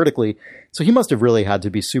jump vertically. So he must have really had to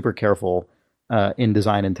be super careful in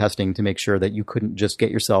design and testing to make sure that you couldn't just get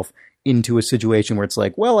yourself into a situation where it's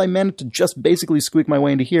like, well, I meant to just basically squeak my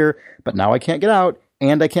way into here, but now I can't get out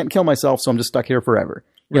and I can't kill myself, so I'm just stuck here forever.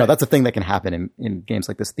 You know, that's a thing that can happen in games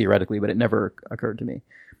like this theoretically, but it never occurred to me,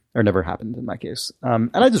 or never happened in my case.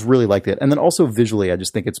 And I just really liked it. And then also visually, I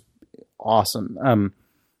just think it's awesome.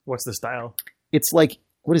 What's the style? It's like,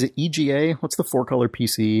 what is it? EGA? What's the 4-color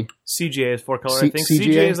PC? CGA is 4-color. I think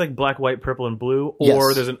CGA is like black, white, purple, and blue.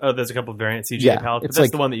 Or there's a couple of variant CGA palettes. But that's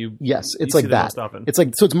like the one that you it's you like see that. Most often. It's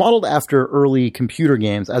like, so it's modeled after early computer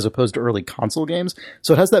games as opposed to early console games.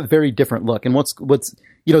 So it has that very different look. And what's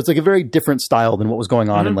you know, it's like a very different style than what was going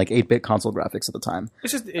on in like 8-bit console graphics at the time.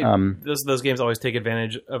 It's just those games always take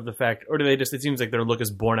advantage of the fact, or do they just? It seems like their look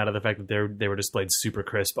is born out of the fact that they were displayed super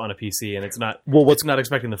crisp on a PC, and it's not. Well, it's not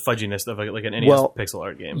expecting the fudginess of like an NES pixel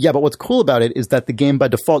art game. Yeah, but what's cool about it is that the game by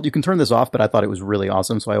default, you can turn this off, but I thought it was really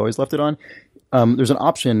awesome, so I always left it on. There's an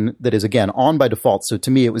option that is again on by default. So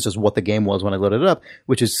to me, it was just what the game was when I loaded it up,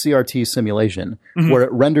 which is CRT simulation, where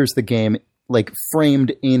it renders the game like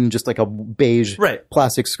framed in just like a beige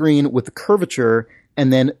plastic screen with the curvature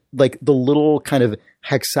and then like the little kind of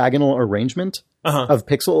hexagonal arrangement of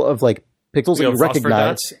pixel of like pixels that you phosphor recognize.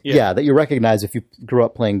 dots? Yeah, that you recognize if you grew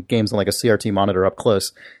up playing games on like a CRT monitor up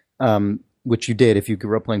close, which you did if you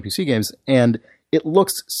grew up playing PC games, and it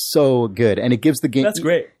looks so good, and it gives the game That's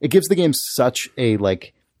great. It gives the game such a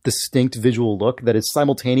like distinct visual look that is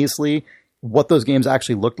simultaneously what those games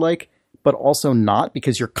actually looked like, but also not,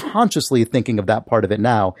 because you're consciously thinking of that part of it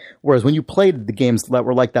now. Whereas when you played the games that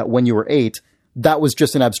were like that when you were 8, that was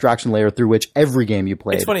just an abstraction layer through which every game you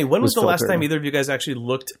played. It's funny. When was the last filtered. time either of you guys actually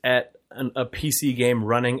looked at a PC game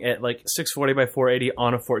running at like 640 by 480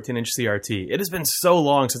 on a 14-inch CRT? It has been so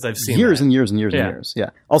long since I've seen Years that. and years and years Yeah. and years. Yeah.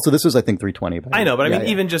 Also, this was I think 320. I know, but I Yeah, mean,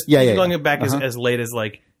 yeah. even just Yeah, going yeah. back as late as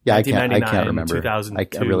like Yeah, I 1999, can't remember.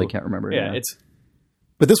 2002. I really can't remember. Yeah, it's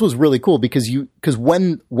But this was really cool because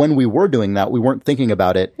when we were doing that, we weren't thinking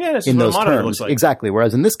about it Yeah, that's in what a those monitor terms. looks like. Exactly.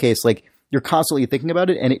 Whereas in this case, like you're constantly thinking about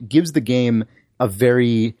it, and it gives the game a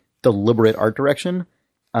very deliberate art direction.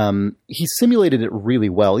 He simulated it really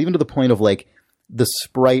well, even to the point of like the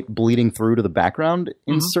sprite bleeding through to the background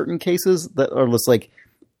in certain cases that are just like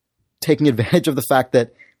taking advantage of the fact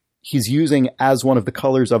that he's using as one of the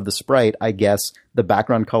colors of the sprite, I guess, the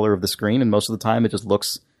background color of the screen. And most of the time it just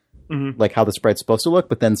looks like how the sprite's supposed to look.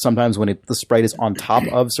 But then sometimes when the sprite is on top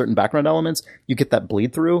of certain background elements, you get that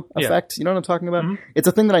bleed through effect. You know what I'm talking about? It's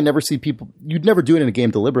a thing that I never see people, you'd never do it in a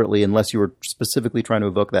game deliberately unless you were specifically trying to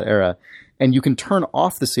evoke that era. And you can turn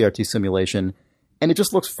off the CRT simulation and it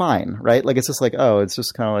just looks fine, right? Like it's just like, oh, it's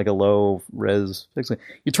just kind of like a low res pixel.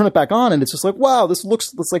 You turn it back on and it's just like, wow, this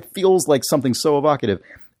feels like something so evocative.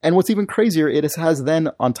 And what's even crazier, it has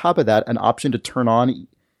then on top of that an option to turn on,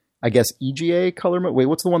 I guess, EGA color mode. Wait,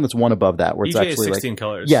 what's the one that's one above that? Where it's EGA is actually 16 like,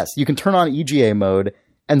 colors. Yes, you can turn on EGA mode,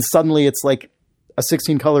 and suddenly it's like a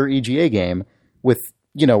 16 color EGA game with,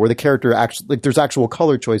 you know, where the character actually, like, there's actual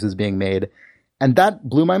color choices being made, and that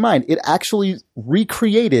blew my mind. It actually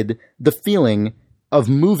recreated the feeling of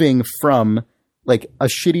moving from like a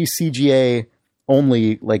shitty CGA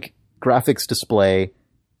only like graphics display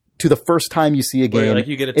to the first time you see a game Where, like,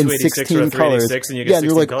 you get a in 286 or a 16 colors. 386 and you get And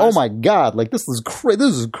you're 16 like, colors? oh my god, like this is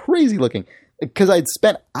crazy looking. Because I'd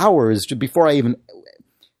spent hours before I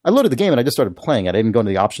loaded the game and I just started playing it. I didn't go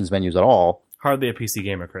into the options menus at all. Hardly a PC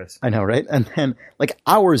gamer, Chris. I know, right? And then like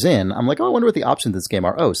hours in, I'm like, oh, I wonder what the options of this game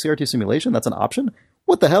are. Oh, CRT simulation, that's an option?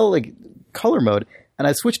 What the hell? Like color mode. And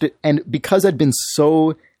I switched it, and because I'd been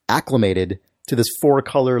so acclimated to this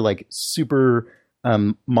 4-color, like super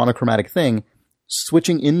monochromatic thing,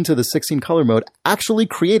 switching into the 16 color mode actually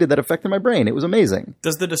created that effect in my brain. It was amazing.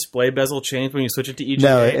 Does the display bezel change when you switch it to EGA?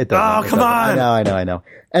 No, it doesn't. Oh, come on! I know.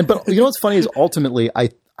 But you know what's funny is ultimately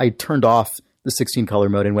I turned off the 16 color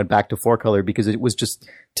mode and went back to 4-color because it was just,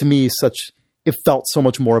 to me, it felt so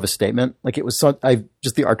much more of a statement. Like it was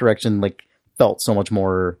just the art direction like felt so much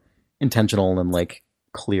more intentional and like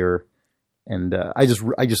clear. And I just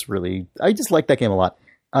like that game a lot.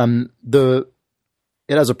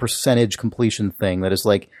 It has a percentage completion thing that is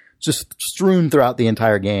like just strewn throughout the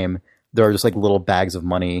entire game. There are just like little bags of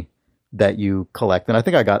money that you collect. And I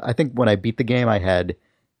think when I beat the game, I had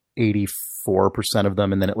 84% of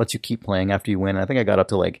them. And then it lets you keep playing after you win. And I think I got up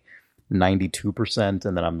to like 92%.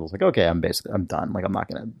 And then I'm just like, okay, I'm done. Like, I'm not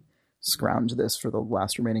going to scrounge this for the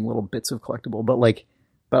last remaining little bits of collectible.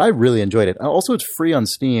 But I really enjoyed it. Also, it's free on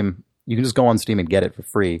Steam. You can just go on Steam and get it for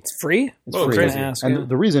free. It's free? It's Whoa, free. crazy. And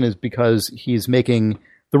the reason is because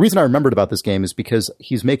the reason I remembered about this game is because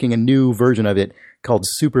he's making a new version of it called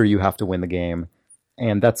Super You Have to Win the Game.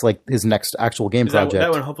 And that's like his next actual game project.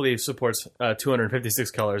 That one hopefully supports 256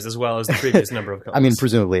 colors as well as the previous number of colors. I mean,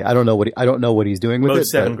 presumably. I don't know what he's doing with Mode it.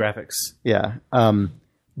 7 but, graphics. yeah.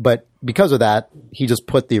 But because of that, he just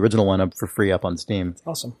put the original one up for free up on Steam.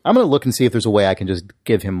 Awesome. I'm going to look and see if there's a way I can just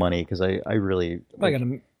give him money because I really... I got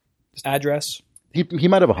an address. He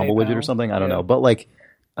might have a Humble PayPal. widget or something. I don't know. But like,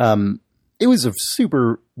 it was a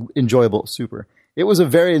it was a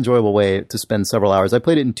very enjoyable way to spend several hours. I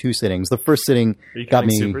played it in 2 sittings. The first sitting Are you got counting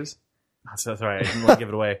me... supers? So sorry, I didn't want to give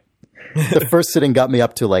it away. The first sitting got me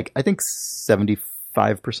up to like, I think 75%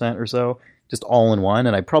 or so, just all in one.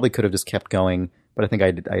 And I probably could have just kept going, but I think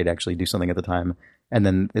I'd actually do something at the time. And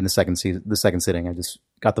then in the second sitting, I just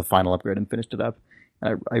got the final upgrade and finished it up.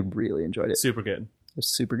 And I really enjoyed it. Super good. It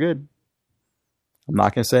was super good. I'm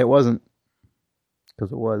not going to say it wasn't,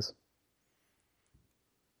 because it was.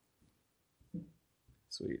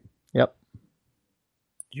 Sweet. Yep.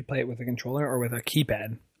 Did you play it with a controller or with a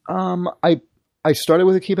keypad? I started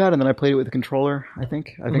with a keypad and then I played it with a controller, I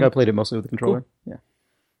think. I played it mostly with a controller. Yeah.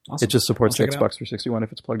 Awesome. It just supports I'll the check it out. Xbox 361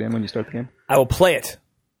 if it's plugged in when you start the game. I will play it.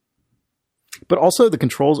 But also the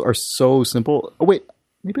controls are so simple. Oh, wait.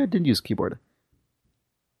 Maybe I did use a keyboard.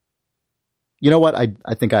 You know what? I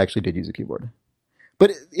think I actually did use a keyboard.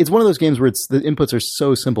 But it's one of those games where the inputs are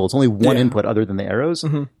so simple. It's only one input other than the arrows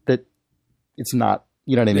that it's not,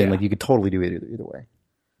 you know what I mean? Yeah. Like you could totally do it either way.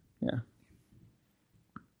 Yeah.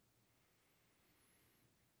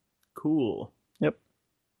 Cool. Yep.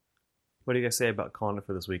 What do you guys say about calling it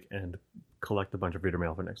for this week and collect a bunch of reader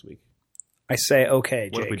mail for next week? I say okay,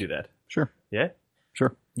 Jake. What if we do that? Sure. Yeah?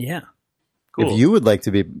 Sure. Yeah. Cool. If you would like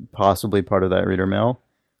to be possibly part of that reader mail,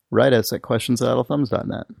 write us at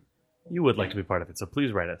questions@idlethumbs.net. You would like to be part of it, so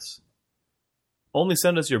please write us. Only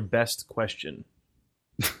send us your best question.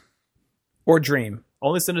 Or dream.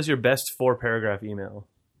 Only send us your best 4-paragraph email.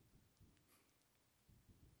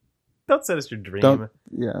 Don't send us your dream. Don't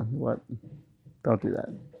do that.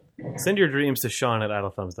 Send your dreams to Sean at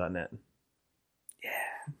idlethumbs.net.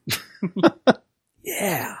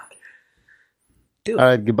 Yeah. All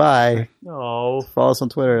right, goodbye. Oh, Follow us on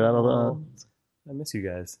Twitter. I miss you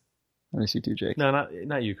guys. miss you too, Jake. No,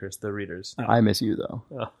 not you, Chris. The readers. I miss you though.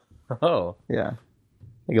 Oh, Yeah.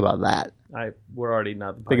 Think about that. we're already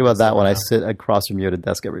not. The Think about that when I podcast sit across from you at a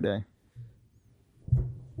desk every day.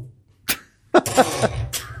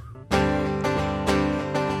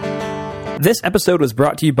 This episode was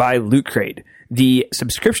brought to you by Loot Crate, the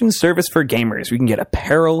subscription service for gamers. We can get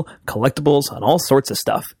apparel, collectibles, and all sorts of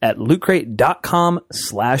stuff at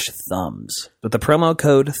lootcrate.com/thumbs with the promo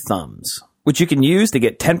code thumbs, which you can use to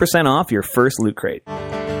get 10% off your first Loot Crate.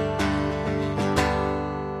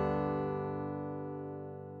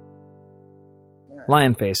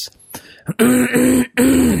 Lion face. Wait,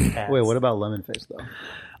 what about lemon face though?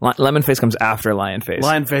 Lemon face comes after lion face.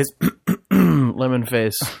 Lion face, lemon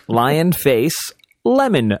face. Lion face,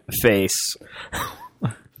 lemon face.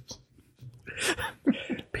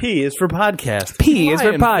 P is for podcast. P is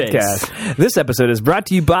for Lion face. podcast. This episode is brought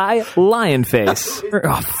to you by Lion Face.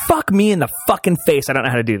 Oh, fuck me in the fucking face. I don't know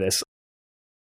how to do this.